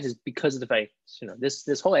context, is because of the fact,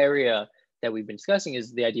 this whole area that we've been discussing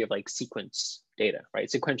is the idea of like sequence data, right?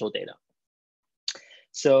 Sequential data.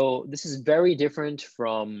 So this is very different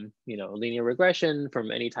from, linear regression,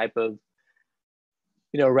 from any type of,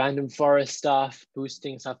 random forest stuff,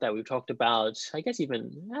 boosting stuff that we've talked about. I guess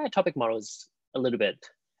even topic models a little bit.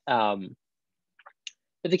 But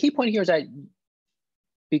the key point here is that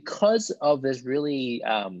because of this really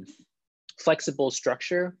flexible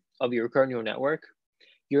structure of your recurrent neural network,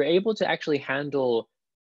 you're able to actually handle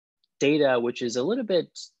data which is a little bit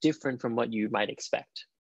different from what you might expect.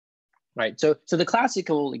 Right, so the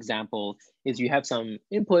classical example is you have some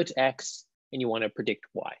input X and you want to predict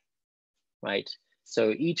Y, right?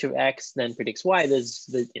 So each of X then predicts Y.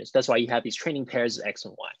 That's why you have these training pairs of X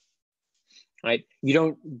and Y, right?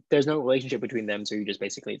 There's no relationship between them, so you're just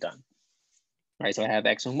basically done. Right, so I have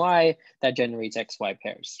X and Y, that generates XY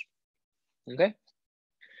pairs, okay?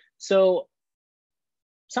 So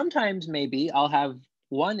sometimes maybe I'll have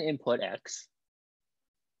one input X,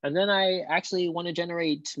 and then I actually want to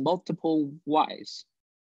generate multiple Ys.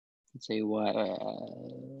 Let's say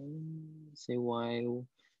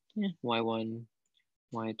Y1,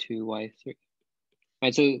 Y2, Y3.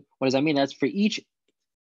 Right, so what does that mean? That's for each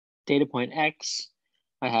data point X,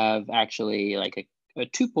 I have actually like a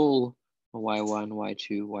tuple, Y1,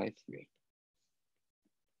 Y2, Y3.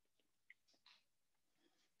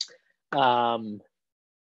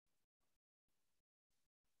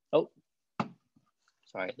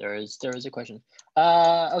 Sorry, there is a question.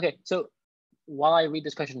 Okay, so while I read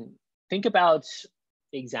this question, think about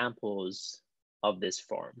examples of this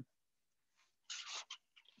form.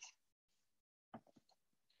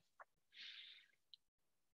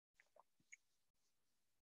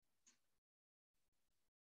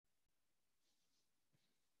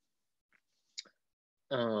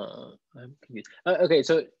 I'm confused. Okay,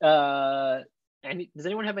 so does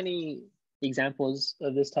anyone have any examples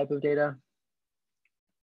of this type of data?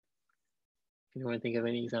 Anyone think of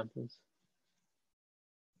any examples?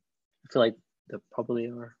 I feel like there probably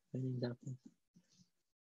are many examples.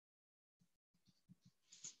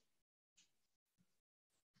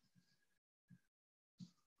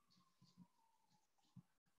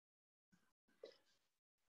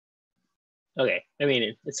 Okay, I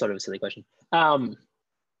mean, it's sort of a silly question.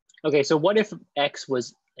 Okay, so what if X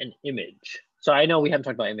was an image? So I know we haven't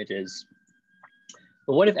talked about images,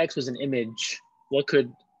 but what if X was an image? What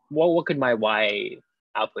could my Y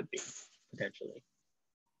output be potentially?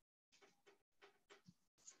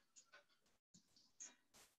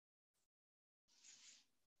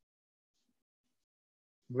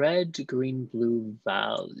 Red, green, blue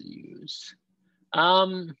values.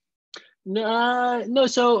 No.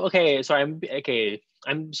 So okay, sorry.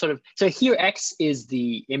 I'm sort of, so here X is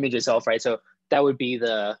the image itself, right? So that would be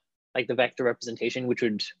the vector representation, which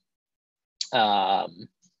would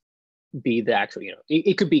be the actual,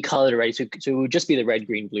 it could be colored, right? So it would just be the red,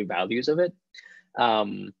 green, blue values of it.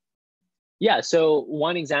 Yeah, so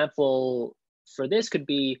one example for this could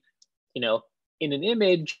be, in an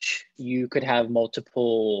image, you could have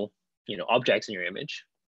multiple, objects in your image,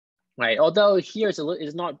 right? Although here it's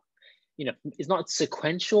not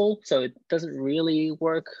sequential, so it doesn't really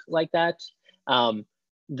work like that.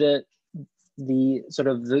 The sort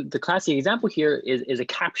of the classic example here is a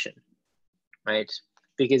caption, right?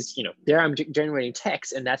 Because there I'm generating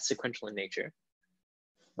text, and that's sequential in nature,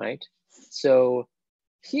 right? So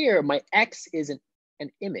here my X is an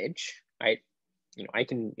image, right? I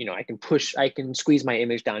can squeeze my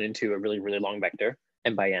image down into a really, really long vector,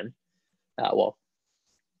 n by n. Well,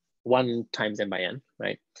 1 times n by n,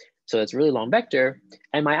 right? So it's a really long vector,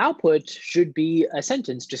 and my output should be a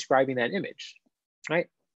sentence describing that image, right?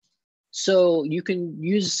 So you can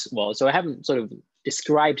use, so I haven't sort of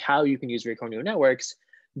described how you can use recurrent neural networks,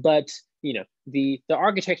 but the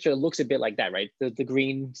architecture looks a bit like that, right? The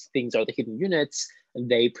green things are the hidden units, and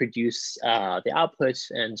they produce the output,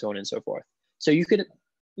 and so on and so forth. So you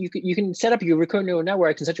can set up your recurrent neural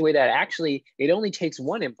network in such a way that actually it only takes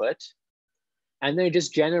one input, and then it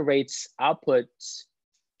just generates outputs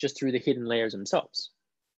just through the hidden layers themselves,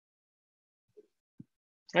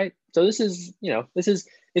 right? So this is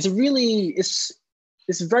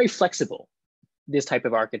very flexible, this type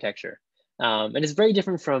of architecture, and it's very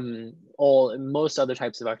different from most other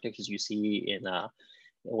types of architectures you see in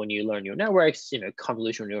when you learn neural networks,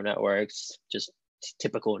 convolutional neural networks, just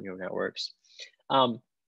typical neural networks.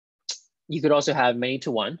 You could also have many to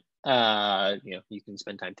one. You can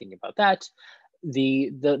spend time thinking about that.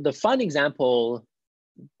 the fun example,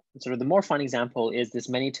 sort of the more fun example, is this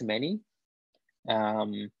many-to-many.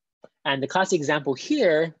 And the classic example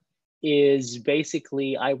here is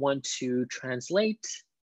basically I want to translate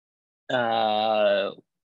a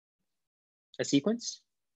sequence,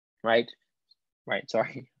 right? Right,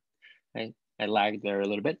 sorry. I lagged there a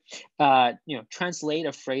little bit. Translate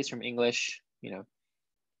a phrase from English,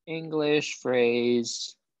 English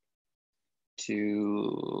phrase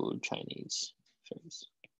to Chinese phrase,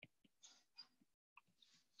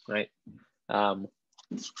 right?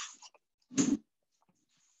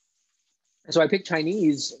 So I picked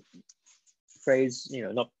Chinese phrase,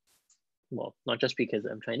 not just because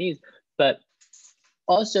I'm Chinese, but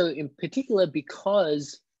also in particular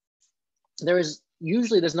because there's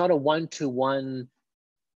not a one-to-one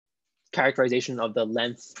characterization of the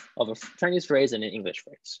length of a Chinese phrase and an English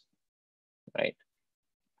phrase, right?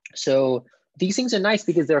 So these things are nice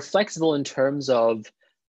because they're flexible in terms of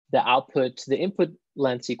the input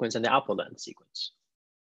length sequence and the output length sequence,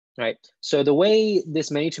 right? So the way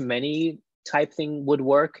this many-to-many type thing would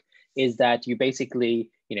work is that you basically,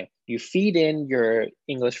 you feed in your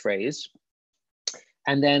English phrase,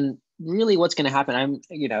 and then really what's going to happen,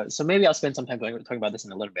 so maybe I'll spend some time talking about this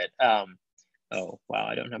in a little bit. Oh, wow,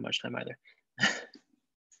 I don't have much time either.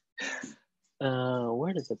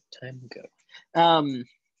 Where does the time go?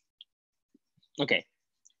 Okay,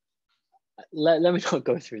 let me not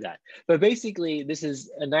go through that. But basically, this is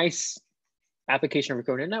a nice application of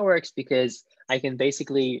recurrent networks because I can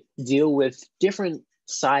basically deal with different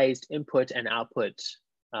sized input and output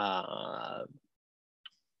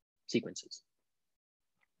sequences.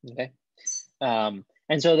 Okay.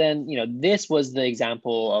 And so then, this was the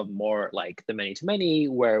example of more like the many-to-many,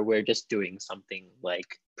 where we're just doing something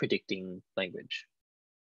like predicting language.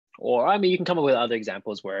 Or, you can come up with other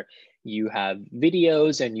examples where you have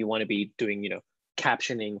videos and you want to be doing,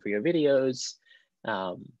 captioning for your videos,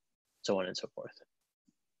 so on and so forth.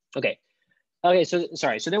 Okay. So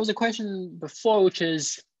sorry. So there was a question before, which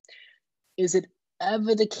is it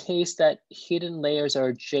ever the case that hidden layers are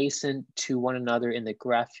adjacent to one another in the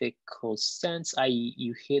graphical sense, i.e.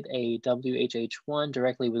 you hit a WHH1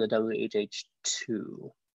 directly with a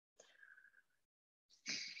WHH2?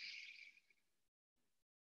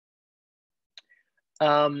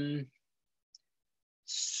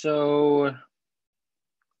 So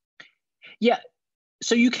yeah,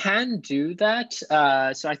 so you can do that.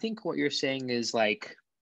 So I think what you're saying is like,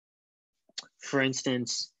 for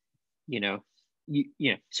instance,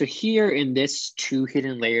 so here in this two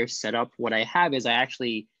hidden layers setup, what I have is I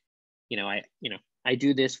actually, I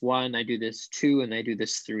do this 1, I do this 2, and I do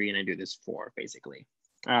this 3, and I do this 4, basically.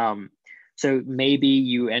 So maybe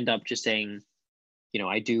you end up just saying,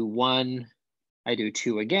 I do 1, I do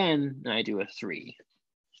 2 again, and I do a 3.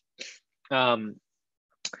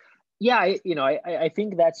 Yeah, I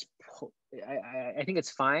think that's, I think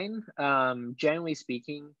it's fine. Generally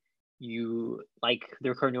speaking, the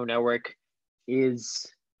recurrent neural network is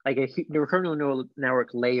like the recurrent neural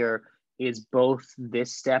network layer is both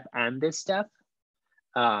this step and this step.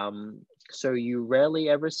 So you rarely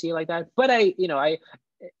ever see it like that. But I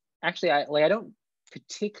don't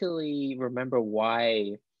particularly remember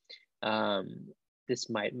why this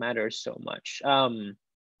might matter so much.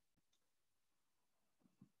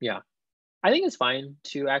 Yeah, I think it's fine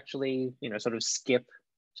to actually, sort of skip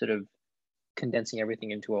sort of condensing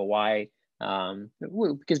everything into a Y,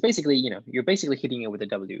 because basically, you're basically hitting it with a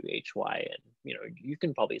WHY, and, you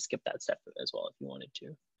can probably skip that step as well if you wanted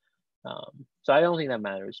to. So I don't think that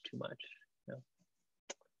matters too much.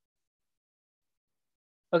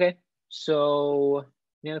 Okay, so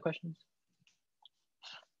any other questions?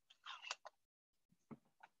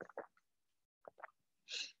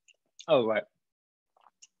 Oh, right.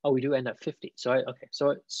 Oh, we do end at 50. So I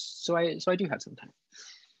do have some time.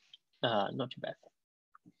 Not too bad.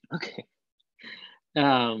 Okay.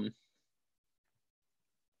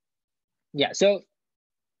 Yeah. So,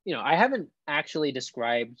 I haven't actually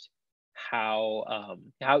described how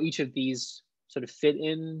each of these sort of fit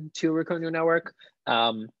into a recurrent neural network.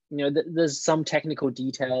 There's some technical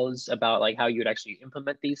details about like how you would actually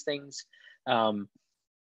implement these things, but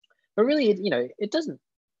really, it doesn't.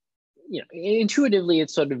 Intuitively,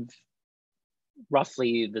 it's sort of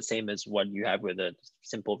roughly the same as what you have with a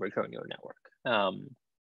simple recurrent neural network.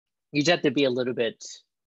 You just have to be you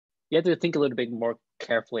have to think a little bit more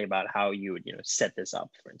carefully about how you would, set this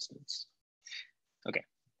up, for instance. Okay.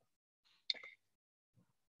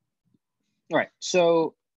 All right,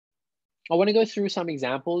 so I want to go through some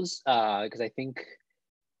examples because I think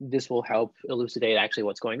this will help elucidate actually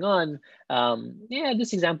what's going on. Yeah,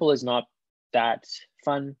 this example is not that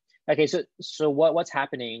fun. Okay, so what's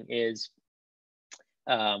happening is,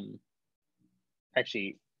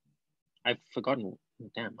 actually, I've forgotten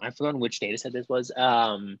which data set this was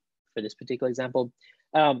for this particular example.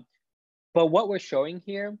 But what we're showing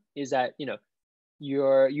here is that, you know,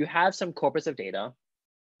 you have some corpus of data,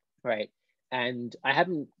 right? And I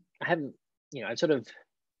haven't, you know, I've sort of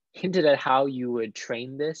hinted at how you would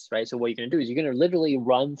train this, right? So what you're gonna do is you're gonna literally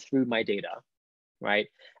run through my data, right?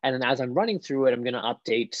 And then as I'm running through it, I'm gonna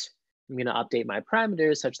update my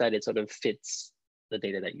parameters such that it sort of fits the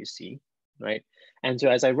data that you see, right? And so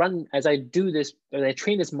as I do this, as I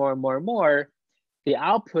train this more and more and more, the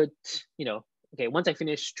output, you know, okay, once I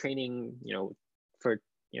finish training, you know, for,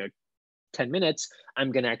 you know, 10 minutes,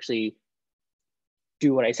 I'm gonna actually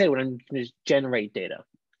do what I said, when I'm gonna generate data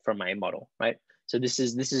from my model, right? So this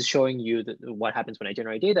is showing you what happens when I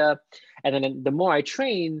generate data. And then the more I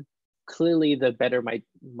train, clearly the better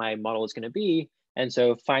my model is gonna be. And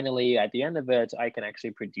so finally, at the end of it, I can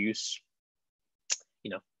actually produce,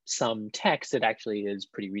 you know, some text that actually is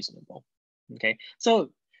pretty reasonable, okay?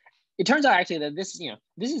 So it turns out actually that this, you know,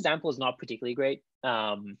 this example is not particularly great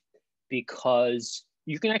because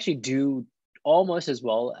you can actually do almost as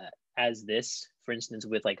well as this, for instance,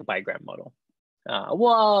 with like a bigram model.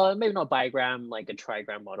 Well, maybe not bigram, like a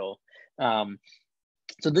trigram model.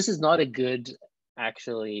 So this is not a good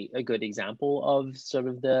example of sort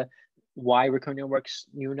of the why recurrent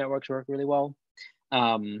neural networks work really well.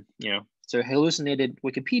 You know, so hallucinated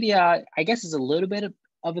Wikipedia, I guess, is a little bit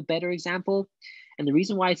of a better example. And the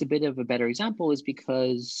reason why it's a bit of a better example is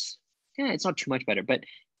because, yeah, it's not too much better, but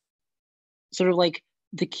sort of like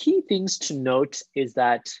the key things to note is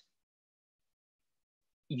that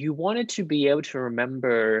you wanted to be able to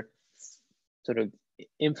remember sort of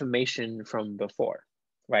information from before,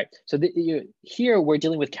 right? So here we're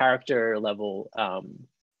dealing with character level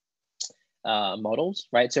models,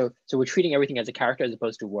 right? So we're treating everything as a character as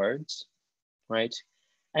opposed to words, right?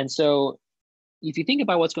 And so if you think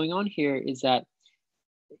about what's going on here is that,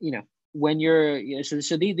 you know, when you're, you know,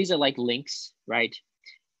 so these are like links, right?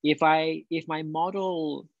 If my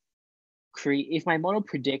model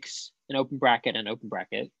predicts an open bracket and open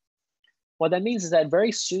bracket, what that means is that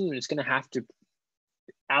very soon it's going to have to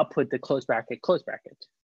output the close bracket,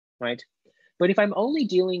 right? But if I'm only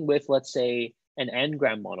dealing with, let's say, an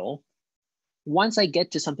n-gram model, once I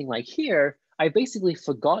get to something like here, I've basically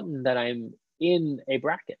forgotten that I'm in a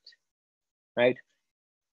bracket, right?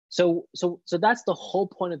 So that's the whole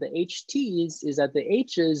point of the HTs, is that the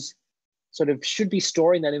H's sort of should be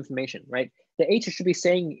storing that information, right? The H should be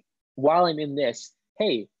saying, while I'm in this,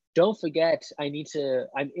 hey, don't forget, I'm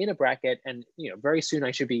in a bracket, and, you know, very soon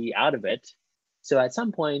I should be out of it. So at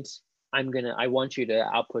some point, I want you to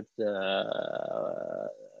output the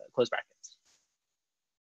close brackets,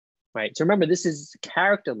 right? So remember, this is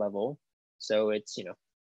character level, so it's, you know,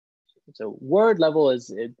 so word level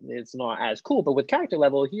it's not as cool, but with character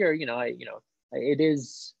level here, you know, it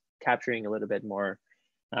is capturing a little bit more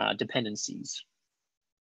dependencies,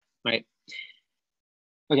 right?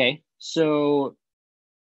 Okay, so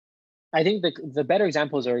I think the better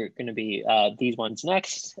examples are going to be these ones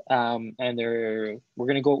next, and we're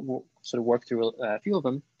going to go sort of work through a few of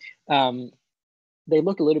them. They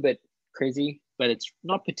look a little bit crazy, but it's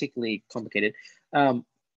not particularly complicated.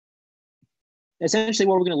 Essentially,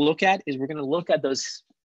 what we're going to look at is we're going to look at those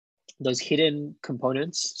hidden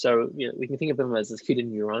components. So, you know, we can think of them as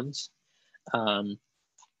hidden neurons.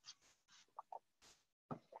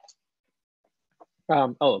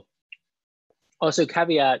 Also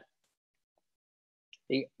caveat,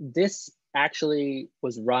 this actually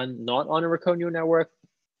was run not on a recurrent neural network,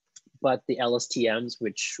 but the LSTMs,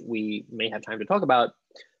 which we may have time to talk about.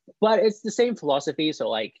 But it's the same philosophy, so,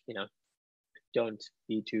 like, you know, don't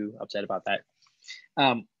be too upset about that.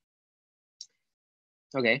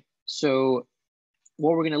 Okay, so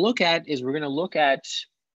what we're going to look at is we're going to look at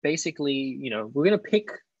basically, you know, we're going to pick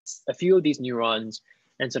a few of these neurons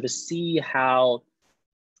and sort of see how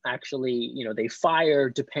actually, you know, they fire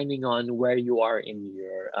depending on where you are in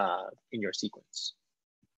your sequence.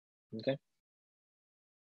 Okay.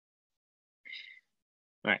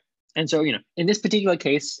 All right. And so, you know, in this particular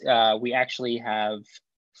case, we actually have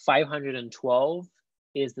 512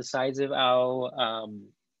 is the size of our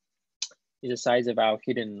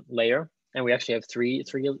hidden layer, and we actually have three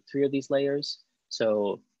of these layers.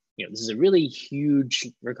 So, you know, this is a really huge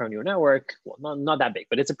recurrent neural network. Well, not that big,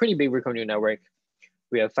 but it's a pretty big recurrent neural network.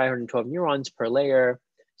 We have 512 neurons per layer.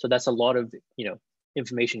 So that's a lot of, you know,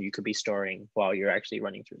 information you could be storing while you're actually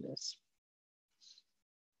running through this.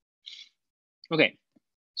 Okay,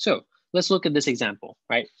 so let's look at this example,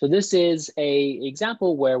 right? So this is an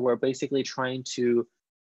example where we're basically trying to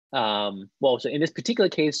well, so in this particular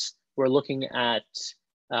case, we're looking at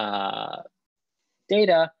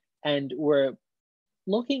data, and we're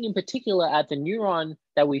looking in particular at the neuron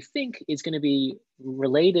that we think is going to be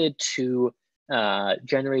related to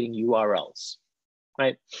generating URLs,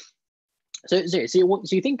 right? So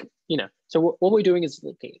you think, so what we're doing is,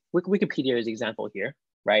 okay, Wikipedia is an example here,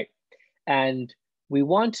 right? And we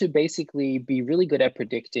want to basically be really good at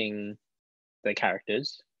predicting the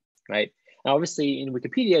characters, right? And obviously in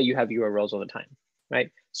Wikipedia, you have URLs all the time, right?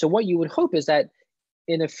 So what you would hope is that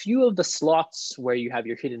in a few of the slots where you have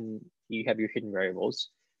your hidden variables,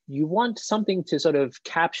 you want something to sort of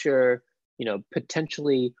capture,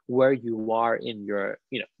 potentially where you are in your,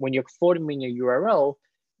 when you're forming a URL,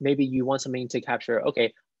 maybe you want something to capture,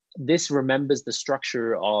 okay, this remembers the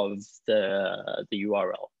structure of the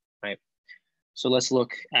URL, right? So let's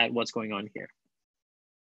look at what's going on here.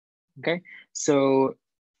 Okay, so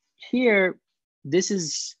here, in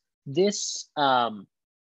this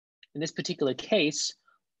particular case,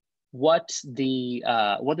 what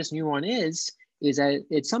this neuron is that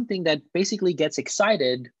it's something that basically gets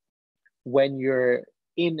excited when you're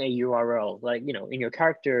in a URL, like, in your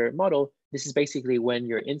character model. This is basically when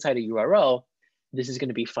you're inside a URL, this is going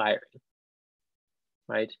to be firing,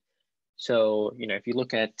 right? So, if you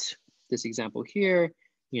look at this example here,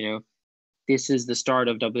 this is the start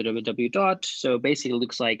of www dot. So basically it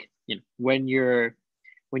looks like, when you're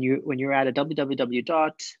at a www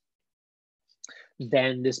dot,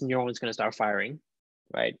 then this neuron is going to start firing,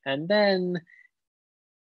 right? And then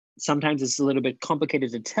sometimes it's a little bit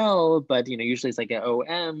complicated to tell, but usually it's like an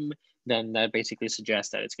OM, then that basically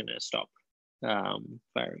suggests that it's going to stop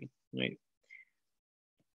firing, right?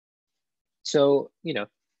 So,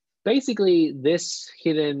 basically this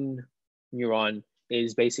hidden neuron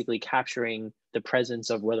is basically capturing the presence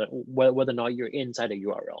of whether or not you're inside a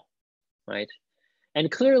URL, right? And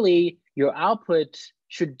clearly your output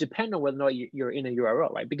should depend on whether or not you're in a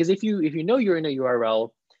URL, right? Because if you know you're in a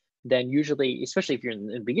URL, then usually, especially if you're in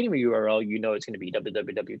the beginning of a URL, it's going to be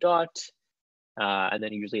www dot, and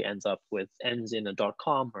then it usually ends in a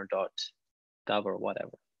 .com or .gov or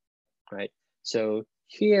whatever, right? So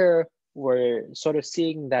here we're sort of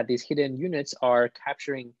seeing that these hidden units are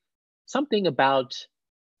capturing something about,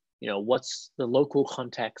 what's the local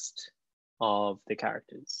context of the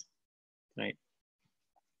characters, right?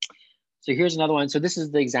 So here's another one. So this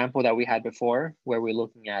is the example that we had before, where we're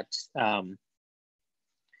looking at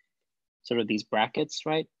sort of these brackets,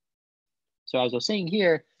 right? So as I was saying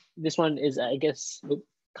here, this one is, I guess,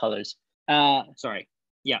 colors. Sorry,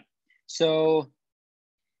 yeah. So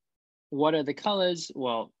what are the colors?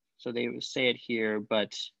 Well, so they would say it here,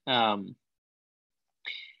 but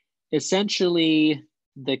essentially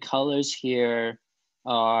the colors here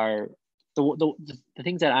are, the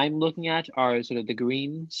things that I'm looking at are sort of the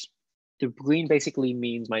greens. The green basically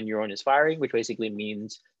means my neuron is firing, which basically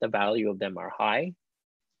means the value of them are high.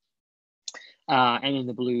 And then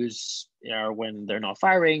the blues are when they're not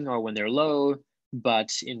firing or when they're low.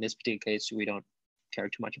 But in this particular case, we don't care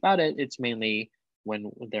too much about it. It's mainly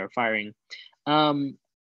when they're firing.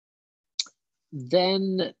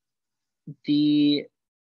 Then the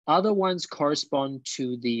other ones correspond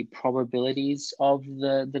to the probabilities of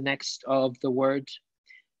the next of the word.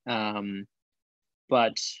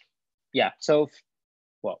 But yeah, so,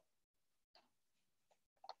 well.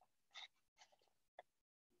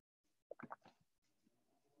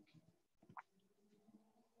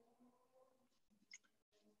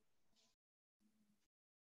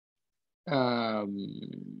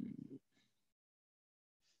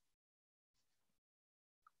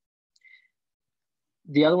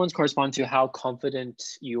 The other ones correspond to how confident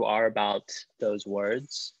you are about those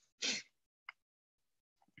words.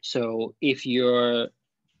 So if you're,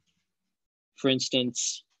 for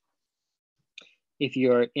instance, if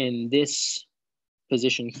you're in this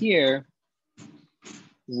position here,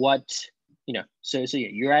 what, so yeah,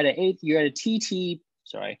 you're at a TTP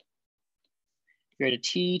 //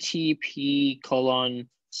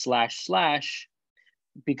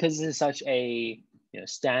 because this is such a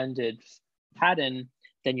standard pattern,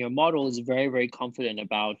 then your model is very, very confident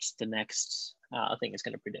about the next thing it's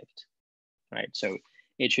going to predict, right? So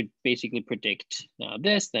it should basically predict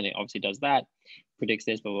this, then it obviously does that, predicts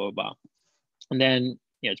this, blah, blah, blah. And then,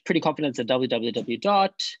 it's pretty confident it's a www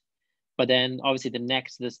dot, but then obviously the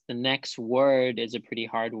next word is a pretty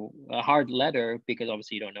hard letter, because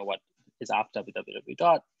obviously you don't know what is after www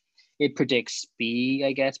dot. It predicts B,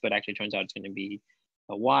 I guess, but actually turns out it's going to be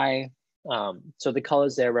a Y. So the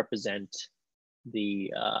colors there represent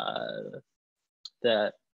the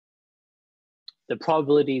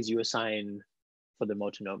probabilities you assign for the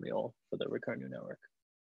multinomial for the recurrent neural network.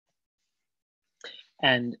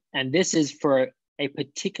 And this is for a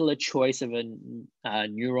particular choice of a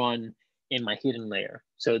neuron in my hidden layer.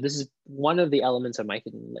 So this is one of the elements of my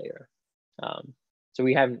hidden layer. So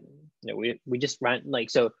we have, we just ran, like,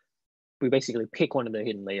 so we basically pick one of the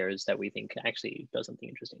hidden layers that we think actually does something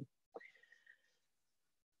interesting.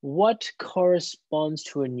 What corresponds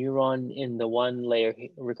to a neuron in the one layer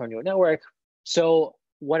recurrent neural network? So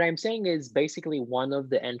what I'm saying is basically one of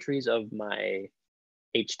the entries of my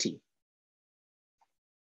HT.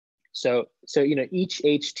 So each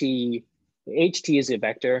HT is a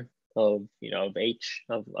vector of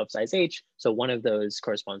of size H. So one of those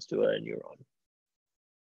corresponds to a neuron.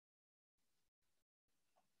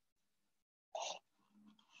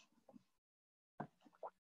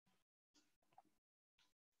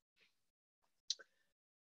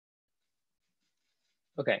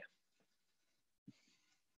 Okay.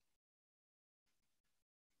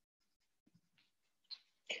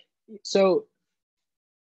 So,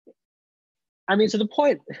 I mean, so the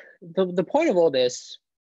point of all this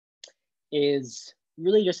is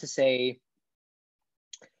really just to say,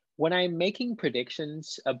 when I'm making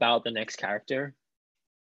predictions about the next character,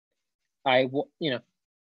 what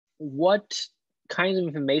kinds of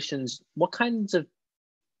informations, what kinds of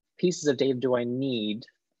pieces of data do I need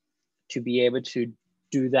to be able to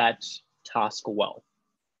do that task well,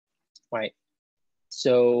 right?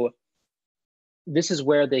 So this is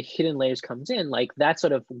where the hidden layers comes in. Like, that's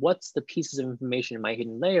sort of what's the pieces of information in my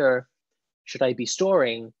hidden layer should I be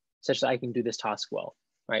storing such that I can do this task well,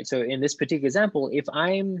 right? So in this particular example, if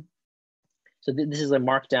this is a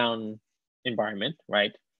markdown environment,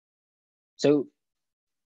 right? So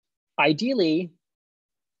ideally,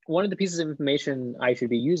 one of the pieces of information I should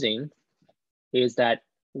be using is that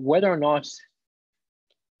whether or not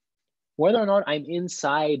I'm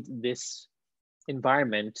inside this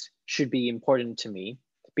environment should be important to me,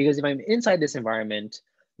 because if I'm inside this environment,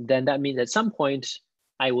 then that means at some point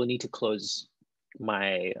I will need to close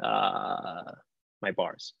my my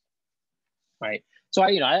bars, right? So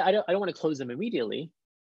I don't want to close them immediately,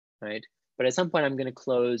 right? But at some point I'm going to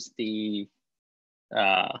close the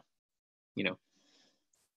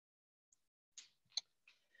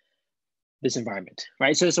this environment,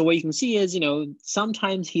 right? So what you can see is,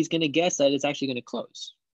 sometimes he's going to guess that it's actually going to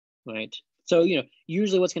close, right? So,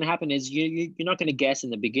 usually what's going to happen is you're not going to guess in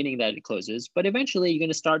the beginning that it closes, but eventually you're going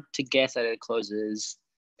to start to guess that it closes.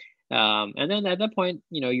 And then at that point,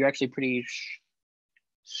 you're actually pretty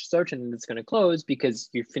certain it's going to close because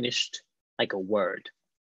you finished like a word,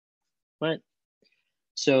 right?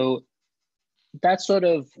 So that's sort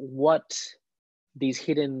of what these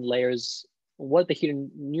hidden layers, what the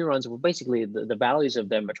hidden neurons, well, basically the values of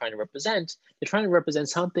them are trying to represent. They're trying to represent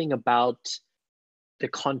something about the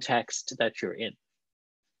context that you're in,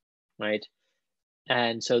 right?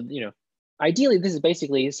 And so, ideally, this is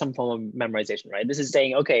basically some form of memorization, right? This is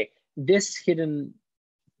saying, okay, this hidden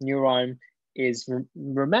neuron is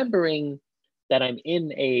remembering that I'm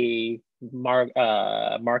in a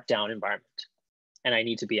markdown environment and I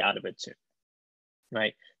need to be out of it soon,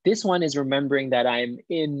 right? This one is remembering that I'm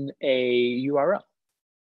in a URL,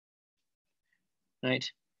 right?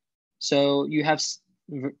 So you have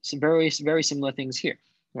some very, very similar things here,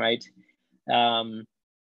 right?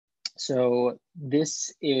 So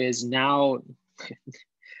this is now,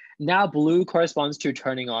 now blue corresponds to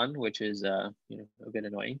turning on, which is a bit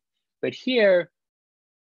annoying. But here,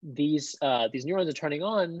 these neurons are turning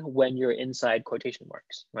on when you're inside quotation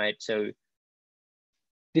marks, right? So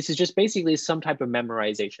this is just basically some type of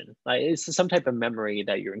memorization. It's some type of memory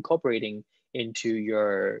that you're incorporating into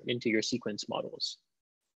your sequence models,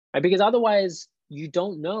 right? Because otherwise, you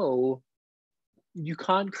don't know, you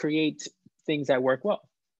can't create things that work well,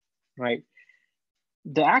 right?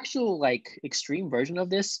 The actual extreme version of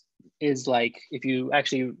this is if you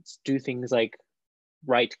actually do things like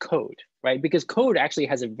write code, right? Because code actually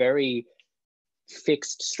has a very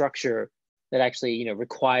fixed structure that actually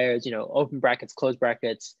requires open brackets, close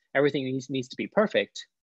brackets, everything needs to be perfect.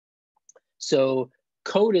 So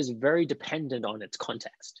code is very dependent on its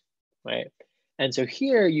context, right? And so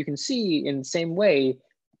here you can see, in the same way,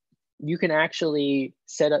 you can actually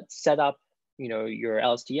set up your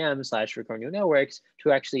LSTM/recurrent neural networks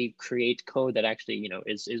to actually create code that actually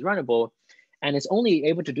is runnable. And it's only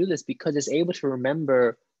able to do this because it's able to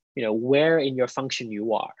remember where in your function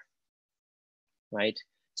you are, right?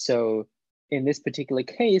 So in this particular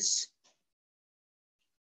case,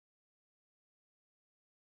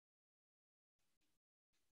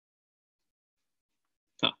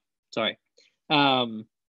 sorry.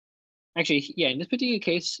 Actually, yeah, in this particular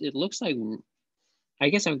case, it looks like, I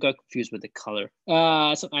guess I got confused with the color.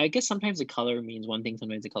 So I guess sometimes the color means one thing,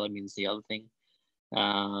 sometimes the color means the other thing.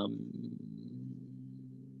 At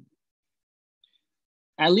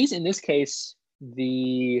least in this case,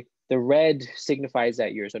 the red signifies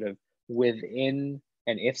that you're sort of within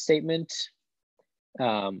an if statement,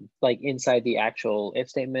 like inside the actual if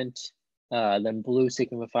statement. Then blue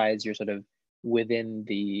signifies you're sort of within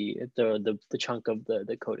the chunk of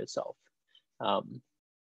the code itself.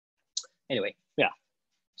 Anyway, yeah.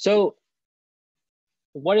 So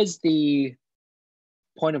what is the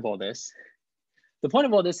point of all this? The point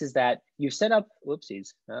of all this is that you set up,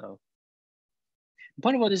 whoopsies, uh-oh. The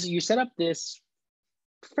point of all this is you set up this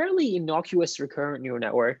fairly innocuous recurrent neural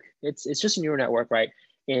network. It's just a neural network, right?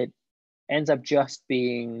 It ends up just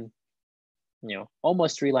being,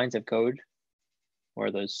 almost 3 lines of code. Or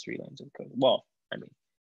are those 3 lines of code? Well, I mean,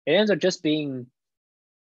 it ends up just being,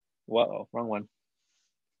 whoa, wrong one.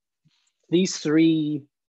 These 3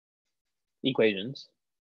 equations,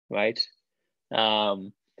 right?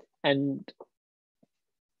 And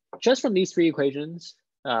just from these 3 equations,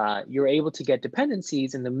 you're able to get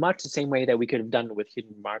dependencies in much the same way that we could have done with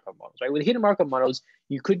hidden Markov models, right? With hidden Markov models,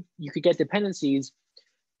 you could get dependencies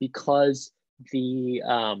because the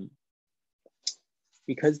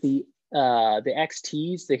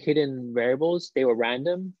XTs, the hidden variables, they were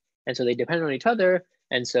random, and so they depend on each other,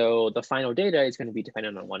 and so the final data is going to be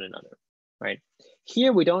dependent on one another, right?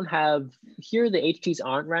 Here we don't have, here the HTs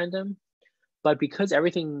aren't random, but because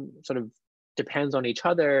everything sort of depends on each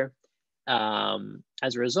other,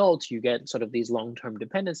 as a result, you get sort of these long-term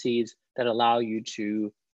dependencies that allow you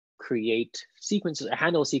to create sequences,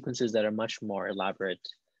 handle sequences that are much more elaborate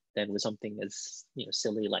than with something as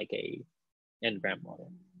silly like a n-gram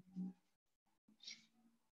model.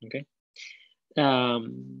 Okay.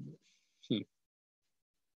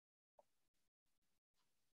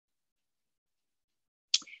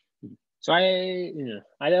 So I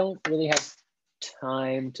don't really have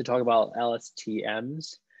time to talk about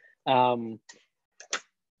LSTMs. I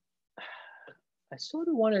sort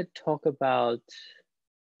of want to talk about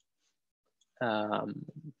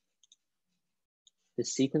the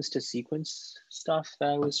sequence to sequence stuff that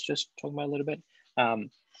I was just talking about a little bit.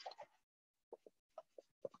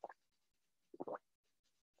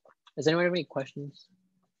 Does anyone have any questions?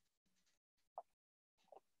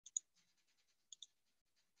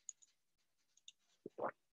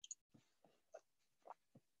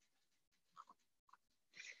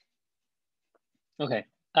 Okay.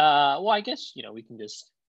 Well, I guess we can just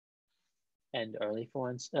end early for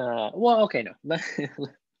once. Well, okay, no.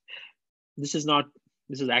 This is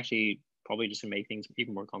actually probably just gonna make things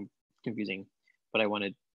even more confusing, but I want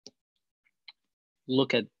to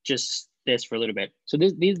look at just this for a little bit. So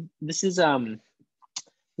this is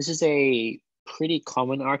a pretty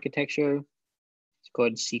common architecture. It's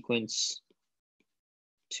called sequence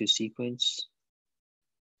to sequence.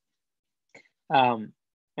 And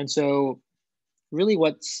so really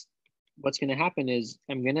what's going to happen is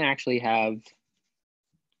I'm going to actually have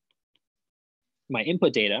my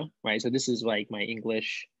input data, right? So this is like my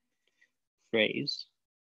English phrase,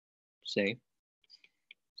 say.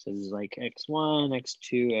 So this is like x1,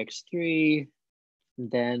 x2, x3.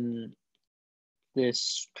 Then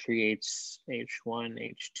this creates h1,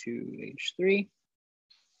 h2, h3,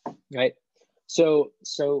 right? So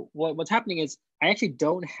what's happening is I actually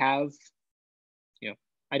don't have,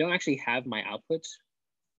 I don't actually have my output,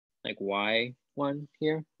 like y1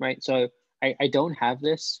 here, right? So I don't have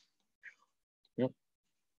this.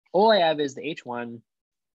 All I have is the h1,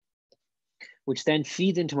 which then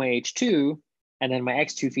feeds into my h2, and then my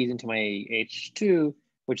x2 feeds into my h2,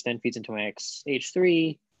 which then feeds into my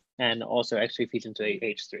h3, and also x3 feeds into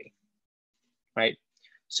h3, right?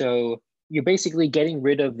 So you're basically getting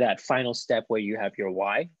rid of that final step where you have your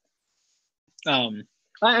y. I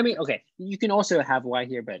mean, okay, you can also have y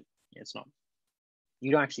here, but it's not,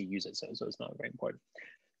 you don't actually use it, so it's not very important.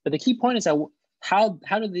 But the key point is that how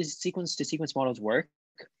do these sequence to sequence models work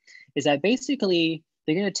is that basically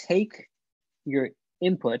they're going to take your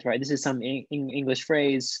input, right? This is some English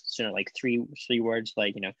phrase, like three words,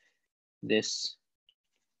 like, this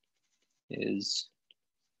is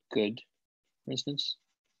good, for instance,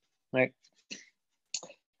 right?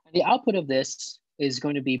 And the output of this is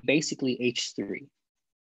going to be basically h3,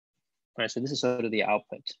 right? So this is sort of the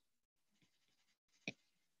output,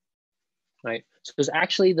 right? So it's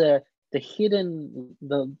actually the hidden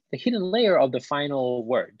layer of the final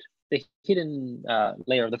word, the hidden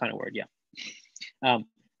layer of the final word, yeah.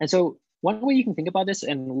 And so one way you can think about this,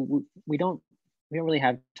 and we don't really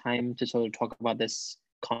have time to sort of talk about this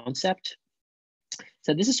concept.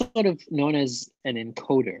 So this is sort of known as an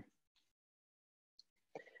encoder.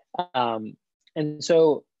 And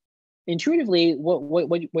so intuitively,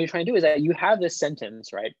 what you're trying to do is that you have this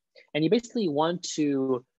sentence, right? And you basically want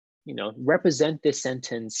to, represent this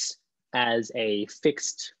sentence as a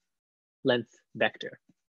fixed length vector.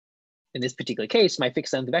 In this particular case, my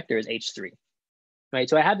fixed length vector is h3, right?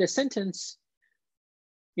 So I have this sentence.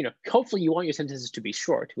 Hopefully you want your sentences to be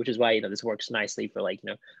short, which is why this works nicely for when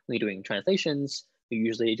you're doing translations. You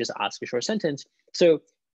usually just ask a short sentence. So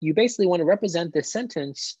you basically want to represent this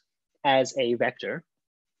sentence as a vector.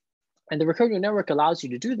 And the recurrent neural network allows you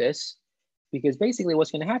to do this because basically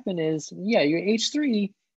what's going to happen is, yeah, your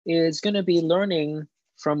H3 is going to be learning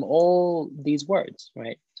from all these words,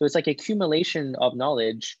 right? So it's like accumulation of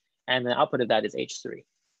knowledge, and the output of that is H3,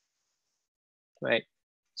 right?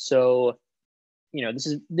 So, this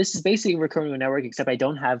is basically a recurrent neural network, except I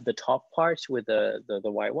don't have the top part with the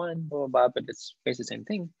Y1, blah, blah, blah, but it's basically the same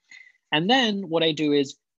thing. And then what I do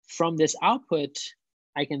is from this output,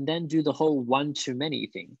 I can then do the whole one-to-many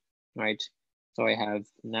thing, right? So I have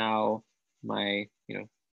now my,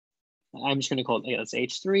 I'm just going to call it, that's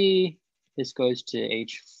H3. This goes to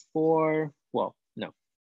H4. Well, no,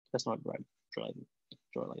 that's not right. Draw it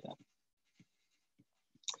like that.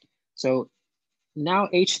 So now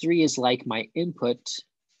H3 is like my input.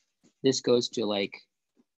 This goes to like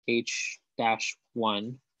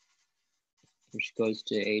H-1, which goes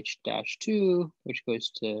to H-2, which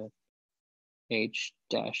goes to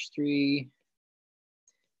H-3.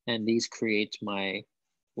 And these create my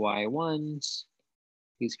Y1s.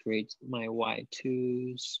 These create my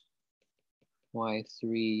Y2s,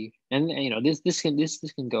 Y3, and this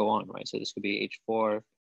can go on, right? So this could be H4,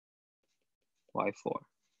 Y4,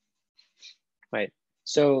 right?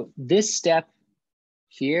 So this step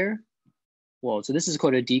here, well, so this is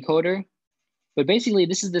called a decoder, but basically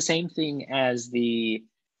this is the same thing as the,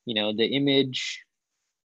 the image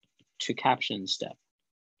to caption step,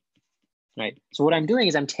 right? So what I'm doing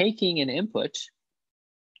is I'm taking an input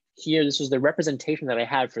here. This was the representation that I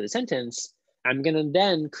had for the sentence. I'm going to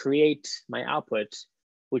then create my output,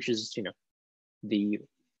 which is, the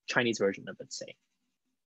Chinese version of it, say,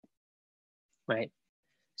 right?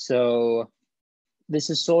 So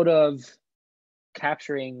this is sort of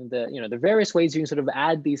capturing the, the various ways you can sort of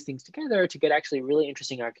add these things together to get actually really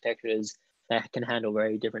interesting architectures that can handle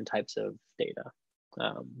very different types of data.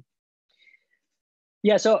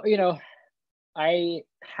 Yeah, so, I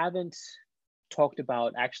haven't talked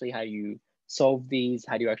about actually how you solve these,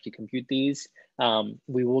 how do you actually compute these.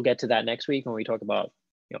 We will get to that next week when we talk about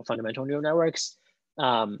fundamental neural networks.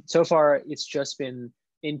 So far, it's just been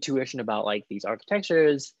intuition about like these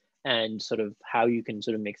architectures and sort of how you can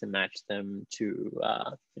sort of mix and match them to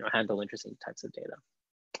handle interesting types of data.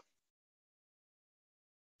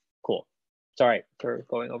 Cool. Sorry for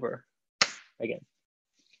going over again.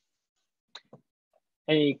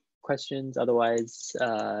 Any questions? Otherwise,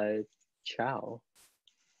 ciao.